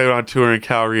was there on tour in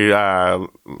Calgary,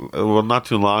 not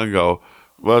too long ago.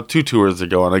 Well, 2 tours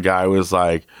ago, and a guy was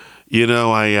like,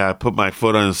 I put my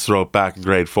foot on his throat back in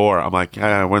grade 4. I'm like,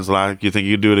 when's the last? You think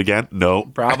you'd do it again? No.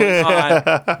 Probably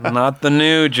not. Not the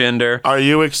new Jinder. Are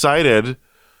you excited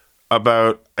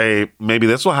about maybe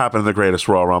this will happen in the Greatest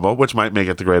Royal Rumble, which might make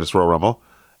it the Greatest Royal Rumble,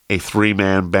 a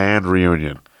 3-man band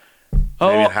reunion?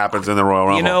 Maybe it happens in the Royal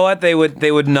Rumble. You know what? They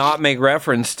would not make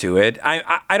reference to it.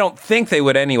 I don't think they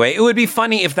would anyway. It would be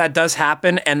funny if that does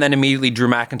happen and then immediately Drew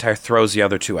McIntyre throws the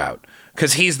other 2 out.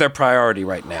 Because he's their priority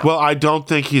right now. Well, I don't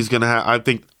think he's going to have... I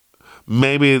think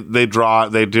maybe they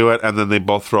do it, and then they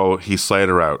both throw Heath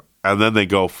Slater out. And then they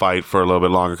go fight for a little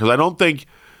bit longer. Because I don't think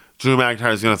Drew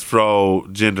McIntyre is going to throw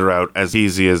Jinder out as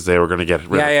easy as they were going to get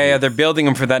rid of him. Yeah. They're building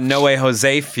him for that No Way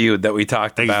Jose feud that we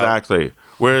talked about. Exactly.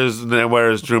 Whereas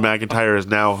Drew McIntyre is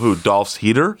now who? Dolph's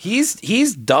heater?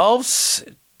 He's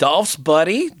Dolph's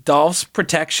buddy, Dolph's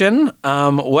protection.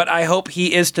 What I hope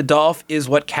he is to Dolph is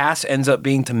what Cass ends up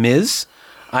being to Miz.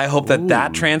 I hope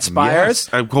that transpires.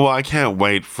 Yes. I can't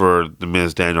wait for the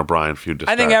Miz Daniel Bryan feud to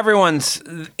start. I think everyone's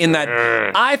in that.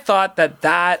 I thought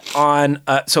that on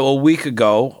so a week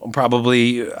ago,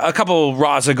 probably a couple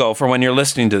Raws ago, for when you're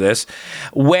listening to this,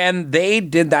 when they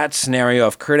did that scenario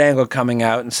of Kurt Angle coming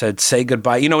out and said, "Say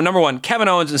goodbye." Number one, Kevin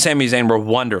Owens and Sami Zayn were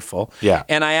wonderful. Yeah,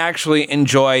 and I actually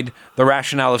enjoyed the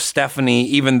rationale of Stephanie,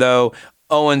 even though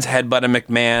Owens headbutted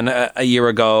McMahon a year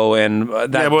ago, and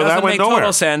that doesn't make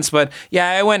total sense. But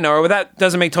yeah, it went nowhere. But that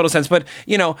doesn't make total sense. But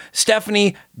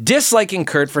Stephanie disliking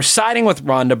Kurt for siding with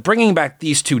Ronda, bringing back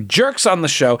these two jerks on the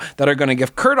show that are going to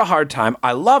give Kurt a hard time.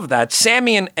 I love that.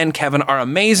 Sammy and Kevin are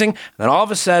amazing. And then all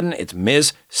of a sudden, it's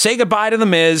Miz. Say goodbye to the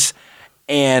Miz,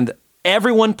 and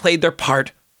everyone played their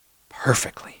part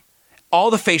perfectly.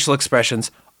 All the facial expressions,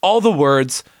 all the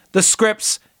words, the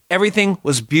scripts. Everything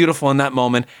was beautiful in that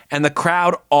moment, and the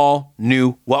crowd all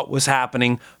knew what was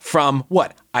happening from,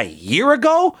 a year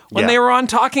ago when they were on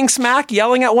Talking Smack,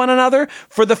 yelling at one another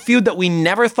for the feud that we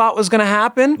never thought was going to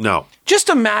happen? No. Just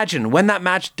imagine when that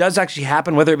match does actually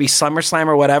happen, whether it be SummerSlam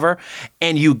or whatever,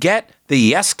 and you get the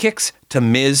yes kicks to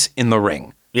Miz in the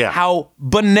ring. Yeah. How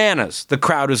bananas the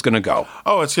crowd is going to go.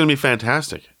 Oh, it's going to be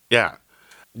fantastic. Yeah.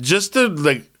 Just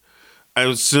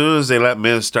as soon as they let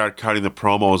Miz start cutting the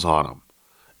promos on him,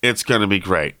 it's going to be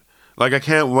great. I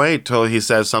can't wait till he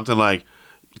says something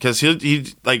because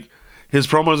he his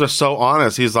promos are so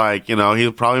honest. He's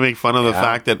he'll probably make fun of the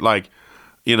fact that what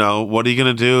are you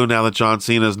going to do now that John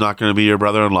Cena is not going to be your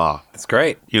brother-in-law? That's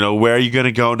great. Where are you going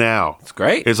to go now? It's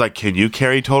great. It's can you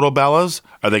carry Total Bellas?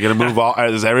 Are they going to move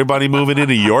is everybody moving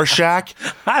into your shack?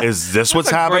 Is this what's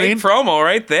happening? Great promo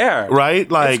right there. Right?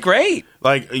 It's great.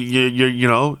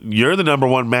 You're the number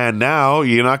one man now.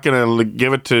 You're not going to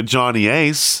give it to Johnny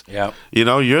Ace. Yeah.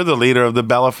 You're the leader of the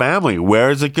Bella family. Where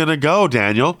is it going to go,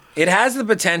 Daniel? It has the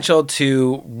potential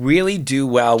to really do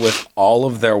well with all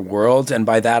of their worlds. And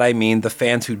by that, I mean the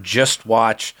fans who just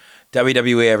watch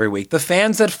WWE every week, the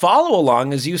fans that follow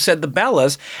along, as you said, the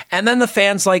Bellas, and then the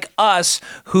fans like us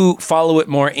who follow it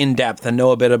more in depth and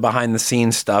know a bit of behind the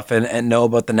scenes stuff and know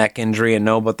about the neck injury and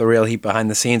know about the real heat behind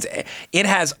the scenes. It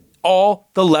has all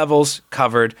the levels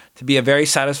covered to be a very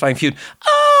satisfying feud.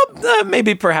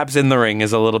 Maybe perhaps in the ring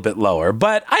is a little bit lower,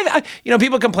 but I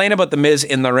people complain about the Miz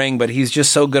in the ring, but he's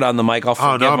just so good on the mic. I'll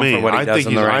forgive him for what he does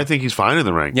in the ring. I think he's fine in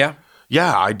the ring. Yeah.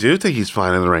 Yeah, I do think he's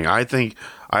fine in the ring.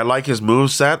 I like his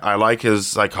moveset. I like his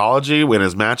psychology in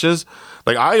his matches.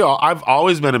 I've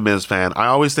always been a Miz fan. I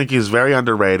always think he's very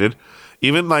underrated.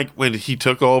 Even when he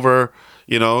took over,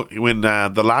 when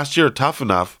the last year Tough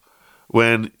Enough,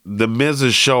 when the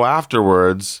Miz's show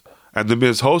afterwards and the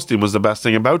Miz hosting was the best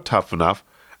thing about Tough Enough,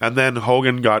 and then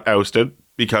Hogan got ousted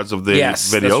because of the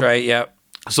video. That's right. Yep.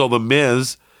 So the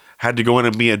Miz had to go in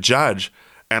and be a judge.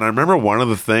 And I remember one of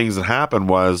the things that happened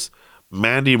was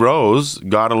Mandy Rose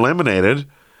got eliminated,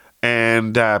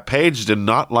 and Paige did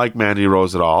not like Mandy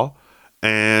Rose at all.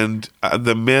 And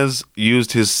the Miz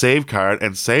used his save card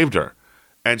and saved her.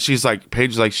 And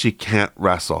Paige is like, she can't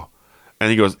wrestle. And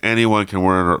he goes, anyone can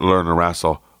learn to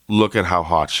wrestle. Look at how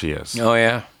hot she is. Oh,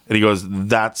 yeah. And he goes,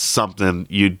 that's something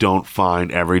you don't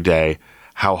find every day,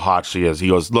 how hot she is. He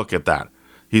goes, look at that.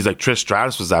 He's like, Trish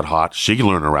Stratus was that hot. She can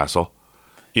learn to wrestle.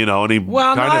 And he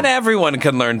not everyone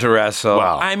can learn to wrestle.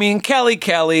 Well, I mean,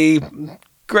 Kelly,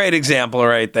 great example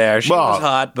right there. She was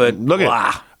hot, but look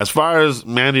at as far as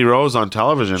Mandy Rose on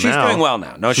television she's doing well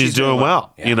now. No, she's doing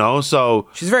well. Yeah. So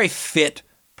she's a very fit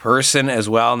person as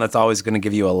well, and that's always going to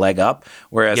give you a leg up.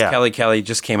 Whereas Kelly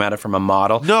just came at it from a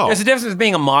model. No, there's a difference between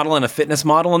being a model and a fitness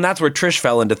model, and that's where Trish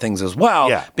fell into things as well.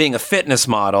 Yeah. Being a fitness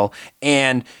model,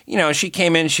 and she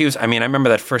came in. She was. I mean, I remember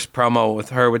that first promo with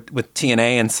her with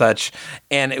TNA and such,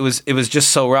 and it was just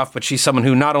so rough. But she's someone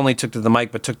who not only took to the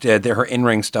mic, but took to her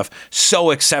in-ring stuff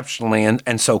so exceptionally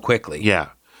and so quickly. Yeah,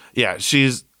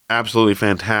 she's absolutely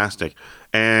fantastic.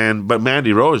 But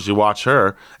Mandy Rose, you watch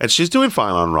her, and she's doing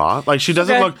fine on Raw. She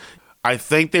doesn't look. I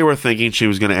think they were thinking she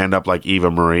was going to end up like Eva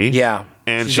Marie. Yeah,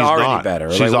 and she's already not. better.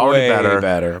 She's already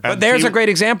better. But there's a great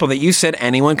example that you said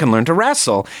anyone can learn to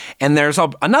wrestle, and there's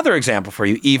another example for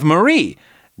you, Eva Marie.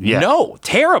 Yeah. No,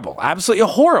 terrible, absolutely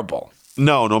horrible.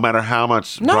 No matter how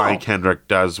much Brian Kendrick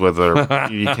does with her,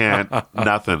 you can't,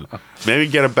 nothing. Maybe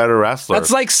get a better wrestler. That's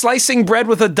like slicing bread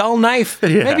with a dull knife.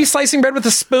 Yeah. Maybe slicing bread with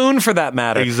a spoon for that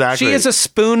matter. Exactly. She is a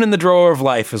spoon in the drawer of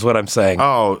life is what I'm saying.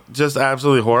 Oh, just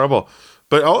absolutely horrible.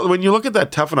 But when you look at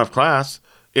that Tough Enough class,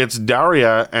 it's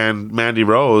Daria and Mandy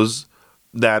Rose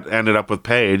that ended up with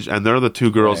Paige, and they're the two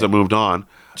girls that moved on.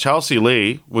 Chelsea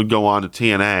Lee would go on to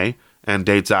TNA and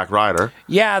date Zack Ryder.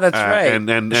 Yeah, that's right.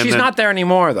 And she's not there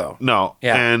anymore, though. No.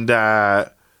 Yeah. And,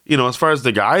 as far as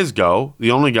the guys go, the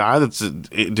only guy that's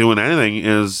doing anything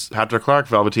is Patrick Clark,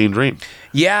 Velveteen Dream.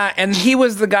 Yeah, and he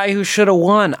was the guy who should have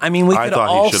won. I mean, we could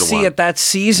all see it that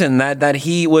season that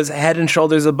he was head and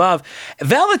shoulders above.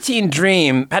 Velveteen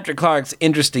Dream, Patrick Clark's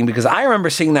interesting because I remember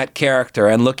seeing that character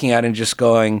and looking at it and just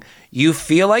going, you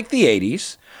feel like the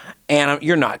 80s, and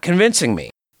you're not convincing me.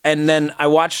 And then I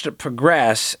watched it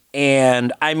progress,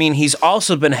 and I mean, he's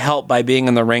also been helped by being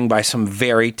in the ring by some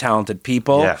very talented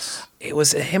people. Yes. It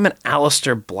was him and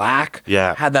Aleister Black.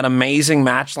 Yeah. Had that amazing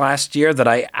match last year that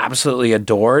I absolutely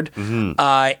adored. Mm-hmm.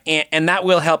 And that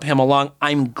will help him along.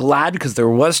 I'm glad because there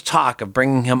was talk of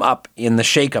bringing him up in the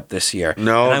shakeup this year.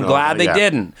 No, and I'm no, glad not they yet.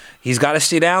 didn't. He's got to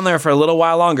stay down there for a little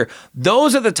while longer.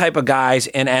 Those are the type of guys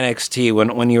in NXT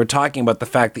when you were talking about the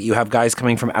fact that you have guys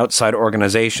coming from outside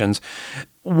organizations.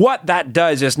 What that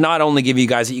does is not only give you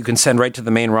guys that you can send right to the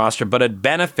main roster, but it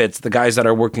benefits the guys that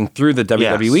are working through the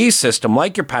WWE system,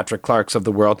 like your Patrick Clarks of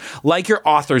the world, like your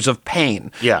Authors of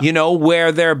Pain. Yeah. You know,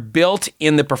 where they're built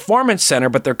in the Performance Center,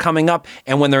 but they're coming up,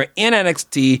 and when they're in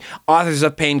NXT, Authors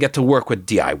of Pain get to work with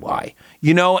DIY.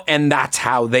 You know, and that's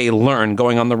how they learn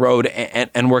going on the road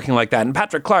and working like that. And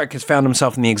Patrick Clark has found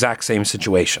himself in the exact same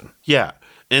situation. Yeah.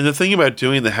 And the thing about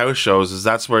doing the house shows is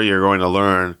that's where you're going to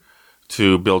learn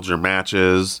to build your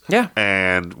matches. Yeah.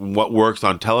 And what works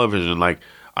on television. Like,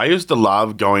 I used to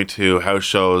love going to house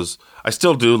shows. I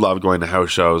still do love going to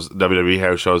house shows, WWE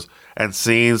house shows, and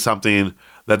seeing something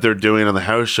that they're doing on the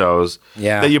house shows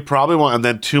that you probably want. And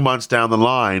then 2 months down the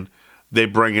line, they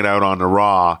bring it out on the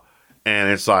Raw.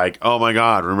 And it's like, oh my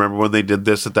God, remember when they did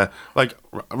this at that? Like,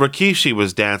 Rikishi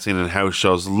was dancing in house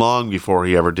shows long before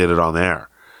he ever did it on air.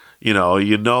 You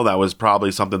know that was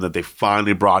probably something that they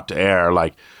finally brought to air,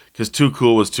 like, because Too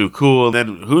Cool was Too Cool. And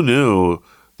then who knew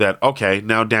that, okay,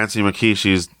 now Dancing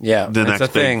Rikishi's the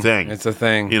next big thing. It's a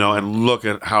thing. You know, and look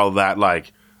at how that,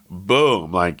 like,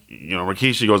 boom, like, you know,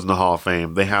 Rikishi goes in the Hall of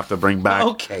Fame. They have to bring back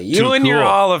Okay, you Too and your Cool.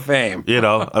 Hall of Fame. You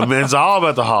know, I mean, it's all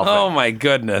about the Hall of Fame. Oh my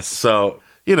goodness. So,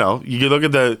 you know, you look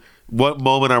at what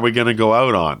moment are we going to go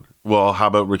out on? Well, how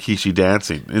about Rikishi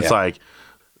dancing? It's like,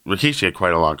 Rikishi had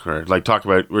quite a long career. Like,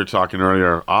 we were talking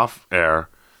earlier off air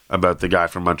about the guy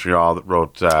from Montreal that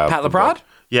wrote... Pat LaPrade?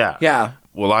 Yeah. Yeah.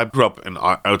 Well, I grew up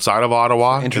outside of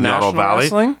Ottawa, in the International Ottawa Valley.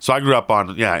 wrestling? So I grew up on,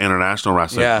 international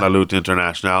wrestling, Yeah. La Lutte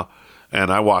International,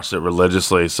 and I watched it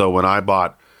religiously. So when I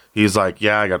bought... He's like,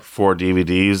 I got 4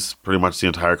 DVDs, pretty much the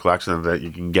entire collection that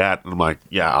you can get. And I'm like,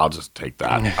 I'll just take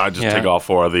that. I'll just take all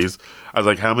 4 of these. I was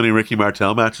like, how many Ricky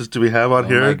Martel matches do we have on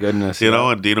here? My goodness. You know,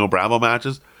 and Dino Bravo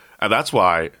matches. And that's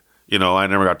why, I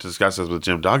never got to discuss this with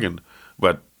Jim Duggan,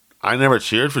 but I never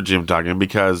cheered for Jim Duggan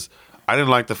because I didn't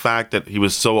like the fact that he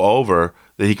was so over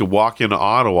that he could walk into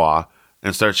Ottawa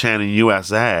and start chanting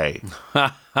USA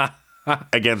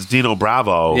against Dino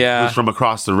Bravo, who's from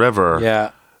across the river.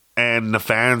 Yeah. And the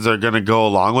fans are going to go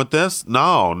along with this?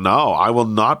 No, I will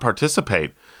not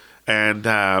participate. And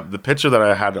the picture that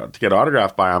I had to get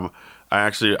autographed by him,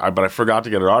 but I forgot to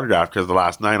get it autographed because the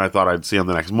last night I thought I'd see him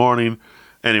the next morning.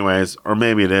 Anyways, or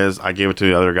maybe it is. I gave it to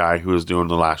the other guy who was doing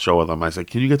the last show with him. I said,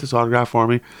 can you get this autograph for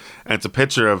me? And it's a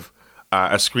picture of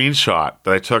a screenshot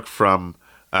that I took from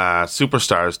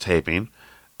Superstars taping.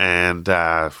 And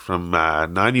from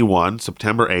 91,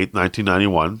 September 8th,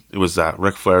 1991, it was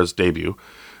Ric Flair's debut.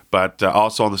 But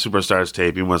also on the Superstars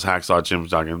taping was Hacksaw Jim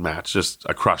Duggan match, just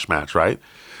a crush match, right?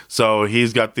 So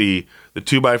he's got the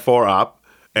 2x4 up,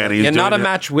 and he's not a doing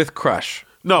match with Crush.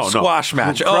 No, Squash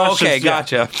match. Crush Okay, is-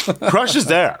 gotcha. Crush is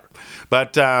there.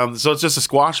 But so it's just a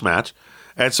squash match.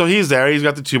 And so he's there. He's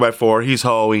got the 2x4. He's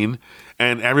hoeing.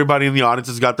 And everybody in the audience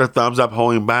has got their thumbs up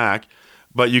hoeing back.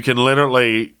 But you can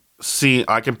literally see,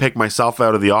 I can pick myself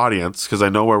out of the audience because I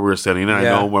know where we were sitting and I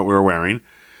know what we were wearing.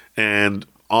 And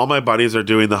all my buddies are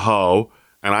doing the hoe.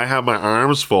 And I have my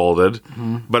arms folded.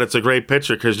 But it's a great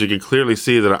picture because you can clearly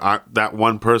see that that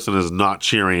one person is not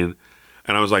cheering.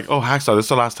 And I was like, oh, Hacksaw, this is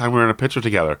the last time we were in a picture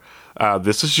together.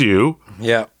 This is you.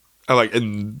 Yeah. I'm like,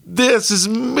 and this is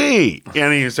me.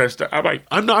 And he starts I'm like,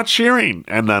 I'm not cheering.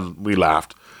 And then we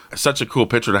laughed. Such a cool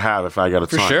picture to have if I got it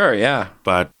For sure, yeah.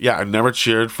 But yeah, I never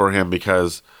cheered for him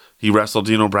because he wrestled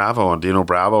Dino Bravo. And Dino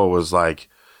Bravo was like,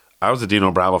 I was a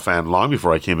Dino Bravo fan long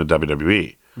before I came to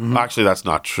WWE. Actually, that's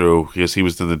not true because he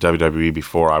was in the WWE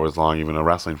before I was long even a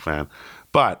wrestling fan.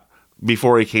 But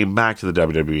before he came back to the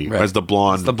WWE as the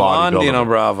blonde bodybuilder. Dino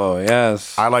Bravo,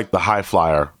 yes. I like the High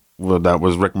Flyer. That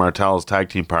was Rick Martel's tag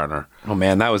team partner. Oh,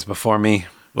 man, that was before me.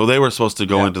 Well, they were supposed to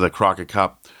go into the Crockett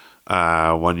Cup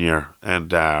one year.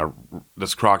 And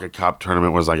this Crockett Cup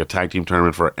tournament was like a tag team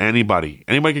tournament for anybody.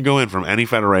 Anybody could go in from any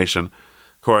federation.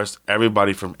 Of course,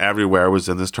 everybody from everywhere was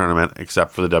in this tournament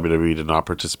except for the WWE did not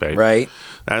participate. Right.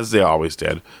 As they always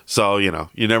did. So, you're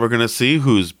never going to see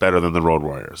who's better than the Road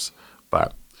Warriors.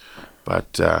 But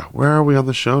where are we on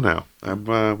the show now?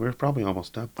 We're probably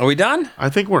almost done. Are we done? I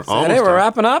think we're Is almost that it? done. We're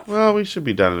wrapping up? Well, we should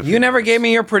be done in a few You never minutes. gave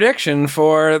me your prediction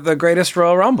for the greatest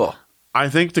Royal Rumble. I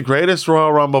think the greatest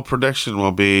Royal Rumble prediction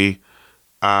will be...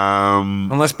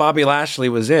 Unless Bobby Lashley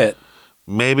was it.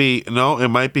 Maybe, no, it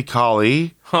might be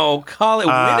Khali. Oh, Khali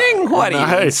winning? What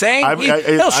are you saying?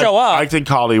 He'll show up. I think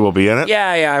Khali will be in it.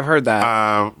 Yeah, I've heard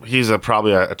that. He's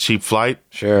probably a cheap flight.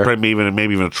 Sure. Maybe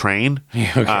even a train.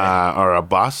 Okay. Or a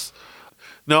bus.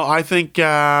 No, I think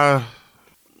Braun.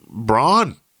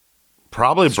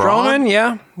 Probably Braun.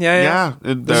 Strowman? Yeah.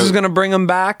 This is going to bring him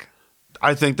back.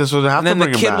 I think this would have And to then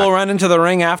bring the him kid back. will run into the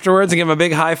ring afterwards and give him a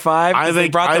big high five. They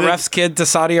brought the ref's kid to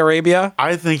Saudi Arabia.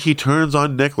 I think he turns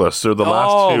on Nicholas through the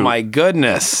last two. Oh, my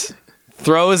goodness.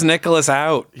 Throws Nicholas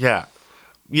out. Yeah.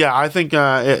 I think it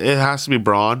has to be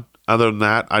Braun. Other than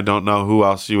that, I don't know who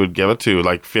else you would give it to.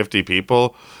 Like 50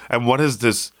 people. And what is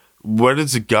this? Where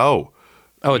does it go?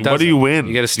 Oh, it doesn't. What do you win?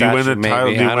 You get a statue, do you win a title?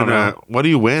 maybe. Do you I don't win know. what do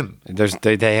you win?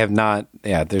 They have not.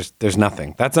 Yeah, there's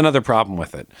nothing. That's another problem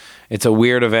with it. It's a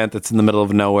weird event that's in the middle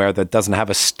of nowhere that doesn't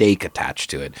have a stake attached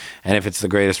to it. And if it's the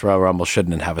greatest Royal Rumble,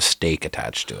 shouldn't it have a stake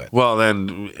attached to it? Well,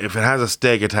 then, if it has a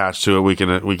stake attached to it, we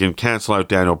can cancel out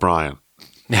Daniel Bryan.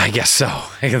 Yeah, I guess so.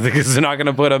 Because they're not going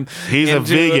to put him. He's a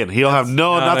vegan. He'll have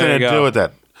nothing there to you do go. with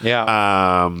it.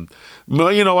 Yeah.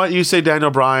 Well, you know what? You say Daniel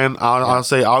Bryan. I'll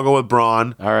say I'll go with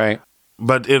Braun. All right.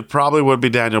 But it probably would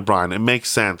be Daniel Bryan. It makes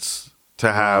sense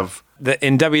to have.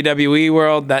 In WWE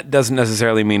world, that doesn't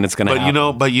necessarily mean it's going to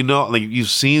happen. But like you've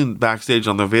seen backstage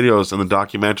on the videos and the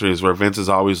documentaries where Vince is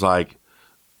always like,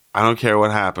 I don't care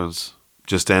what happens,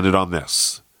 just end it on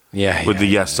this. With the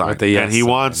yes sign. With the yes and he sign.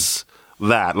 wants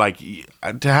that. Like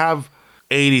to have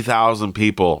 80,000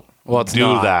 people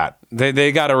not. that.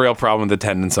 They got a real problem with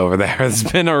attendance over there. It's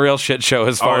been a real shit show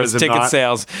as far as is it ticket not?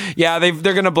 sales. Yeah,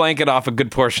 they're going to blanket off a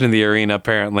good portion of the arena,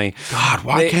 apparently. God,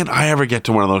 why can't I ever get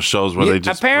to one of those shows where they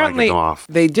just apparently blanket them off?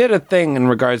 they did a thing in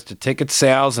regards to ticket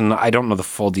sales, and I don't know the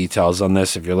full details on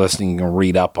this. If you're listening, you can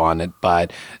read up on it.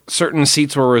 But certain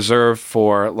seats were reserved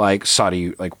for like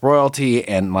Saudi, like royalty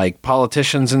and like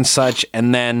politicians and such,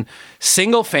 and then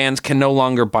single fans can no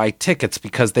longer buy tickets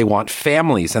because they want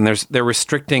families, and they're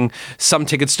restricting some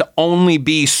tickets to only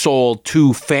be sold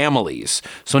to families.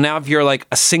 So now if you're like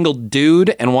a single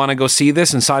dude and want to go see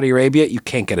this in Saudi Arabia, you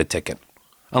can't get a ticket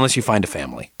unless you find a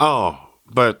family. Oh,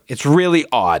 but It's really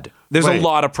odd. There's Wait. a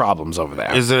lot of problems over there.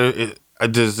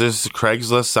 does this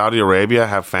Craigslist Saudi Arabia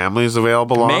have families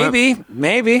available on it?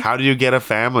 Maybe. How do you get a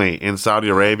family in Saudi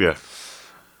Arabia?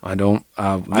 I don't.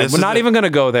 I'm This is not even going to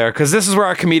go there because this is where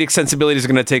our comedic sensibilities are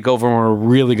going to take over, and we're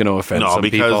really going to offend No, some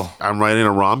because people. I'm writing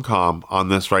a rom-com on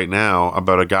this right now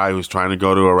about a guy who's trying to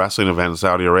go to a wrestling event in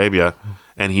Saudi Arabia,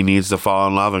 and he needs to fall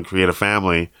in love and create a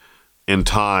family in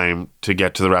time to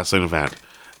get to the wrestling event.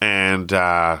 And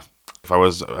if I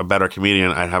was a better comedian,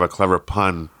 I'd have a clever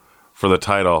pun for the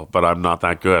title, but I'm not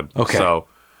that good. Okay. So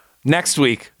Next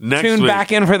week. Next Tune week.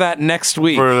 back in for that next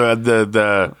week. for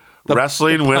the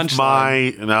wrestling the with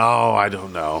my no, I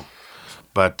don't know,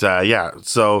 but yeah.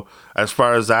 So as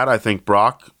far as that, I think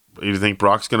Brock. Do you think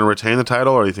Brock's going to retain the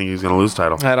title, or do you think he's going to lose the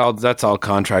title? That's all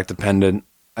contract dependent.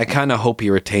 I kind of hope he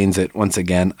retains it once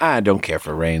again. I don't care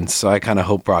for Reigns, so I kind of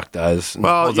hope Brock does. And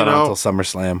Well, holds you on know- until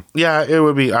SummerSlam. Yeah, it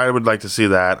would be. I would like to see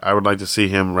that. I would like to see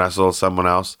him wrestle someone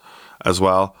else as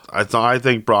well. I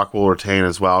think Brock will retain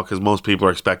as well because most people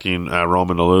are expecting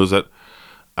Roman to lose it,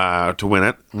 to win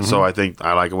it. Mm-hmm. So I think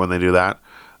I like it when they do that.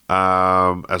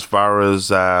 As far as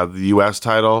the U.S.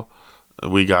 title,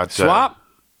 we got Swap?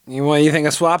 You think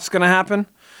a swap's going to happen?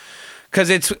 Because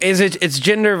it's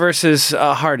Jinder versus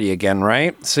Hardy again,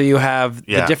 right? So you have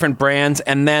the Yeah. different brands,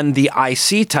 and then the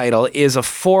IC title is a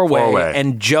four-way,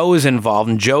 and Joe's involved,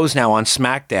 and Joe's now on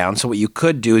SmackDown. So what you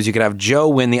could do is you could have Joe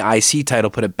win the IC title,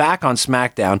 put it back on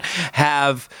SmackDown,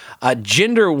 have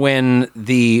Jinder win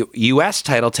the US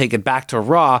title, take it back to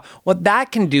Raw. What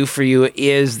that can do for you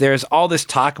is there's all this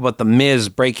talk about The Miz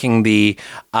breaking the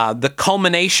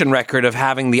culmination record of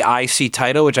having the IC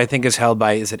title, which I think is held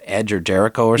by, is it Edge or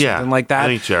Jericho or something like that? I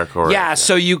think Jericho. Right? Yeah,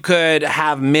 so you could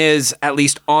have Miz at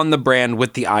least on the brand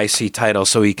with the IC title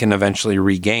so he can eventually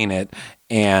regain it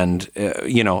and,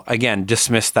 again,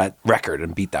 dismiss that record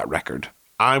and beat that record.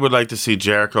 I would like to see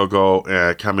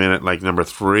Jericho come in at like number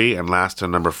 3 and last to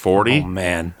number 40. Oh,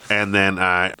 man. And then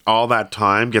all that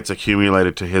time gets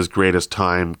accumulated to his greatest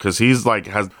time because he's like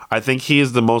I think he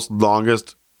is the most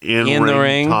longest in the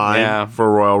ring time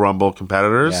for Royal Rumble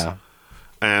competitors. Yeah.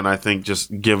 And I think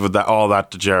just give all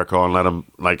that to Jericho and let him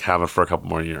like have it for a couple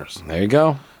more years. There you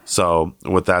go. So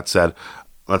with that said,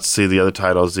 let's see the other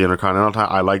titles. The Intercontinental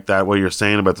title. I like that what you're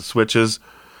saying about the switches.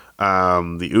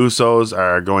 The Usos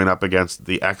are going up against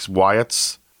the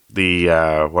ex-Wyatts. The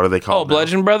what are they called? now?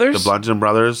 Bludgeon Brothers? The Bludgeon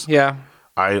Brothers. Yeah.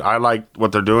 I like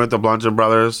what they're doing with the Bludgeon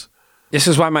Brothers. This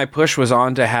is why my push was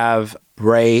on to have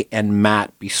Bray and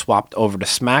Matt be swapped over to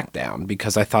SmackDown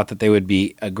because I thought that they would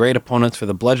be great opponents for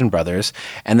the Bludgeon Brothers.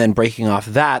 And then breaking off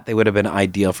that, they would have been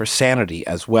ideal for Sanity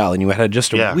as well. And you had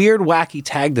just a weird, wacky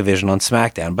tag division on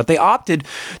SmackDown. But they opted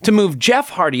to move Jeff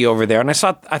Hardy over there. And I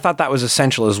thought that was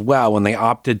essential as well when they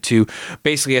opted to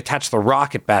basically attach the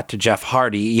rocket bat to Jeff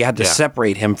Hardy. You had to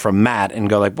separate him from Matt and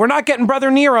go like, we're not getting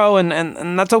Brother Nero,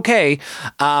 and that's okay.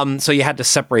 So you had to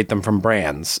separate them from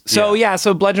brands. So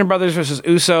so Bludgeon Brothers versus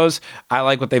Usos. I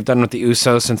like what they've done with the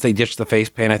Usos since they ditched the face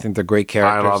paint. I think they're great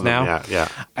characters I love now. them. Yeah.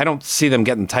 I don't see them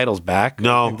getting titles back.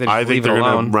 No, I think they're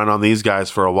going to run on these guys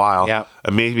for a while. Yeah.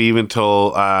 And maybe even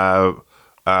till I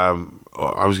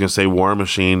was going to say War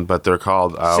Machine, but they're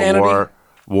called Sanity? War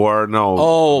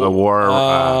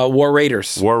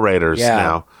Raiders. War Raiders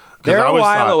now. They're a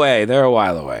while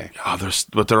away. Oh,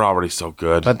 but they're already so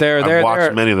good. But I've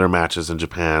watched many of their matches in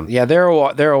Japan. Yeah, they're a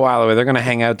while away. They're going to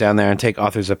hang out down there and take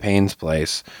Authors of Pain's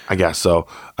place. I guess so.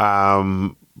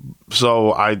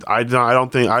 So I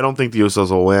don't think the Usos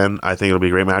will win. I think it'll be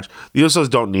a great match. The Usos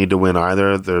don't need to win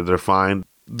either. They're fine.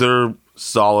 They're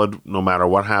solid no matter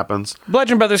what happens.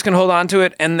 Bludgeon Brothers can hold on to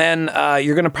it, and then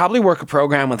you're going to probably work a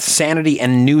program with Sanity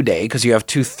and New Day because you have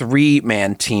 2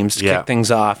 3-man teams to kick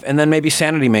things off, and then maybe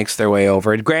Sanity makes their way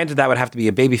over. Granted, that would have to be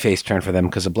a babyface turn for them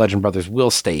because the Bludgeon Brothers will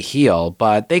stay heel,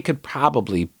 but they could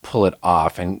probably pull it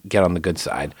off and get on the good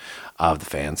side of the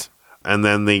fans. And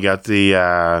then they got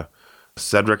the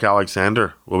Cedric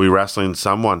Alexander will be wrestling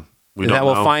someone. We don't know.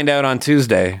 We'll find out on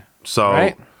Tuesday.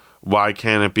 So why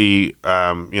can't it be,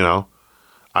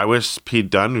 I wish Pete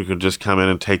Dunne could just come in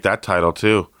and take that title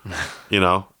too. He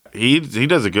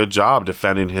does a good job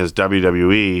defending his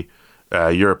WWE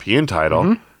European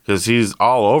title because he's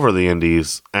all over the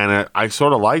indies. And I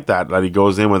sort of like that he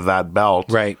goes in with that belt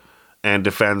and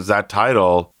defends that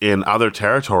title in other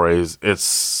territories.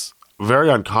 It's very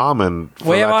uncommon.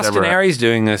 Well, yeah, Austin Aries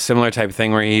doing a similar type of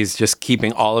thing where he's just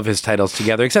keeping all of his titles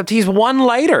together, except he's one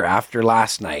lighter after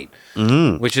last night,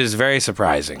 which is very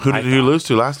surprising. Who did he lose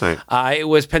to last night? It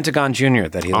was Pentagon Jr.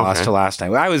 that he lost to last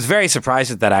night. I was very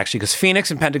surprised at that, actually, because Phoenix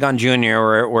and Pentagon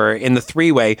Jr. were in the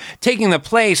 3-way, taking the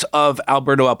place of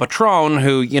Alberto El Patron,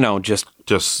 who,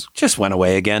 just went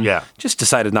away again. Yeah. Just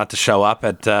decided not to show up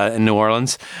in New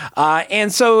Orleans.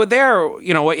 And so there,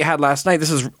 what you had last night,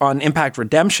 this is on Impact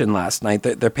Redemption last night,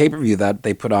 their pay-per-view that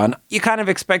they put on. You kind of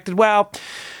expected,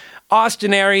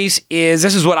 Austin Aries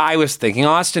this is what I was thinking.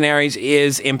 Austin Aries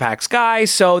is Impact's guy,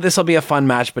 so this will be a fun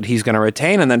match, but he's going to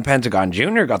retain. And then Pentagon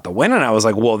Jr. got the win, and I was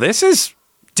like, well, this is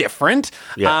different.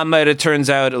 But it turns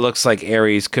out it looks like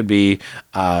Aries could be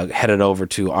headed over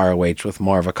to ROH with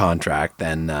more of a contract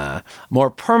than more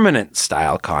permanent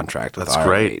style contract with ROH. That's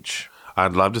great.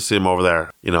 I'd love to see him over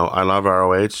there. I love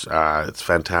ROH. It's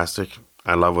fantastic.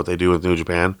 I love what they do with New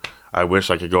Japan. I wish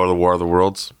I could go to the War of the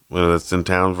Worlds when it's in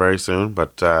town very soon,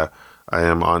 but I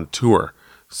am on tour.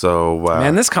 So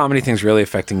man, this comedy thing's really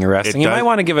affecting your wrestling. You might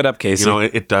want to give it up, Casey.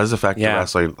 It does affect your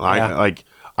wrestling.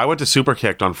 I went to Super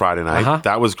Kicked on Friday night.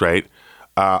 That was great.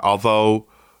 Although,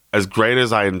 as great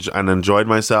as I enjoyed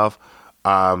myself,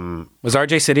 was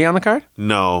RJ City on the card?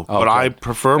 No, but I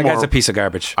prefer that more. guy's a piece of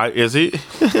garbage. Is he?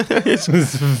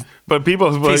 But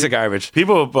piece of garbage.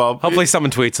 People. Hopefully,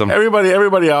 someone tweets him.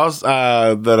 Everybody else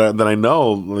that I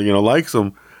know, likes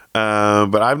him,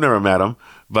 but I've never met him.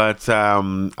 But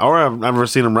or I've never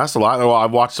seen him wrestle.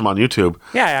 I've watched him on YouTube.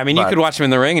 Yeah, I mean, you could watch him in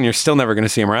the ring, and you're still never going to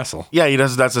see him wrestle. Yeah, he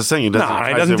does. That's the thing. He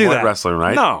doesn't do that. Wrestling,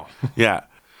 right? No. Yeah.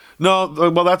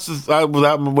 No, well,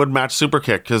 that would match Super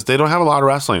Kick because they don't have a lot of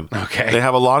wrestling. Okay. They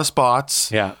have a lot of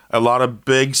spots. Yeah. A lot of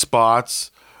big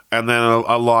spots, and then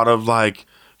a lot of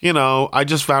I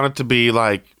just found it to be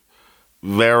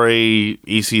very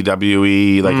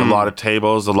ECWE, a lot of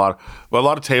tables, a lot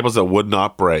of tables that would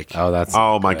not break.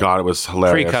 Oh, my God, it was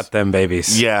hilarious. Pre-cut them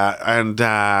babies. Yeah, and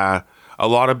a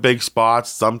lot of big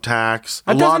spots, thumbtacks.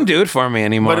 That doesn't do it for me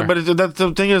anymore. But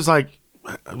the thing is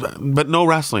but no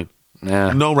wrestling.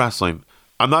 Yeah. No wrestling.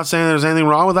 I'm not saying there's anything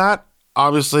wrong with that.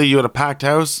 Obviously, you had a packed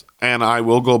house, and I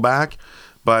will go back.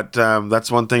 But that's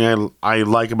one thing I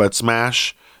like about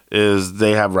Smash is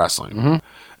they have wrestling. Mm-hmm.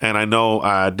 And I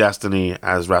know Destiny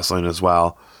has wrestling as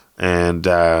well. And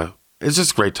it's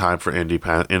just a great time for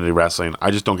indie wrestling.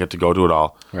 I just don't get to go to it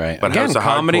all. Right. But again, House of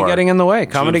comedy Hardcore, getting in the way.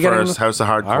 June 1st, House of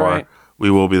Hardcore. Right. We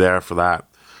will be there for that.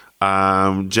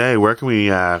 Jay, where can we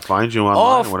find you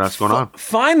online? What else going on?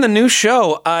 Find the new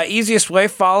show. Easiest way,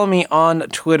 follow me on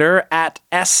Twitter at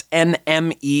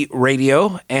SNME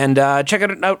Radio and check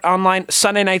it out online,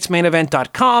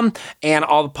 SundayNightsMainEvent.com, and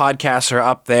all the podcasts are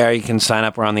up there. You can sign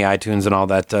up. We're on the iTunes and all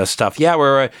that stuff. Yeah,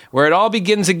 where it all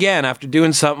begins again after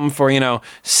doing something for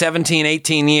 17,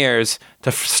 18 years.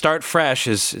 to start fresh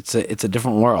it's a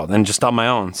different world, and just on my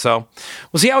own. So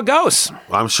we'll see how it goes.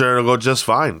 I'm sure it'll go just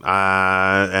fine,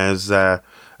 as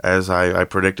I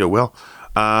predict it will.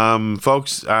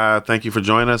 Folks, thank you for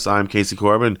joining us. I'm Casey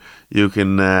Corbin. You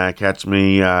can catch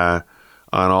me on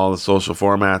all the social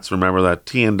formats. Remember that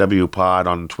TNW Pod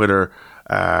on Twitter,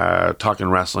 Talking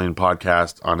Wrestling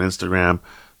Podcast on Instagram,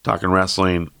 Talking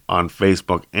Wrestling on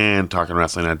Facebook, and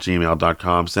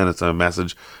talkingwrestling@gmail.com. Send us a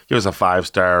message. Give us a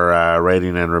 5-star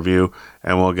rating and review,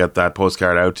 and we'll get that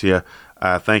postcard out to you.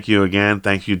 Thank you again.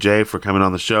 Thank you, Jay, for coming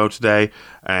on the show today.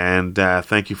 And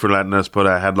thank you for letting us put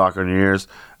a headlock on your ears.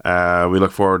 We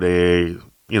look forward to,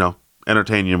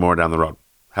 entertaining you more down the road.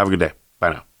 Have a good day. Bye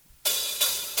now.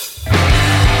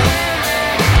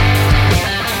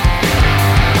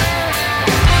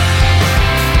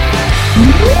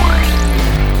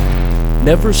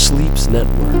 Never Sleeps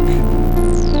Network.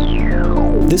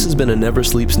 This has been a Never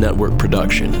Sleeps Network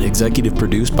production, executive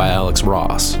produced by Alex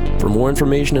Ross. For more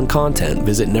information and content,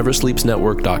 visit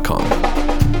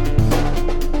neversleepsnetwork.com.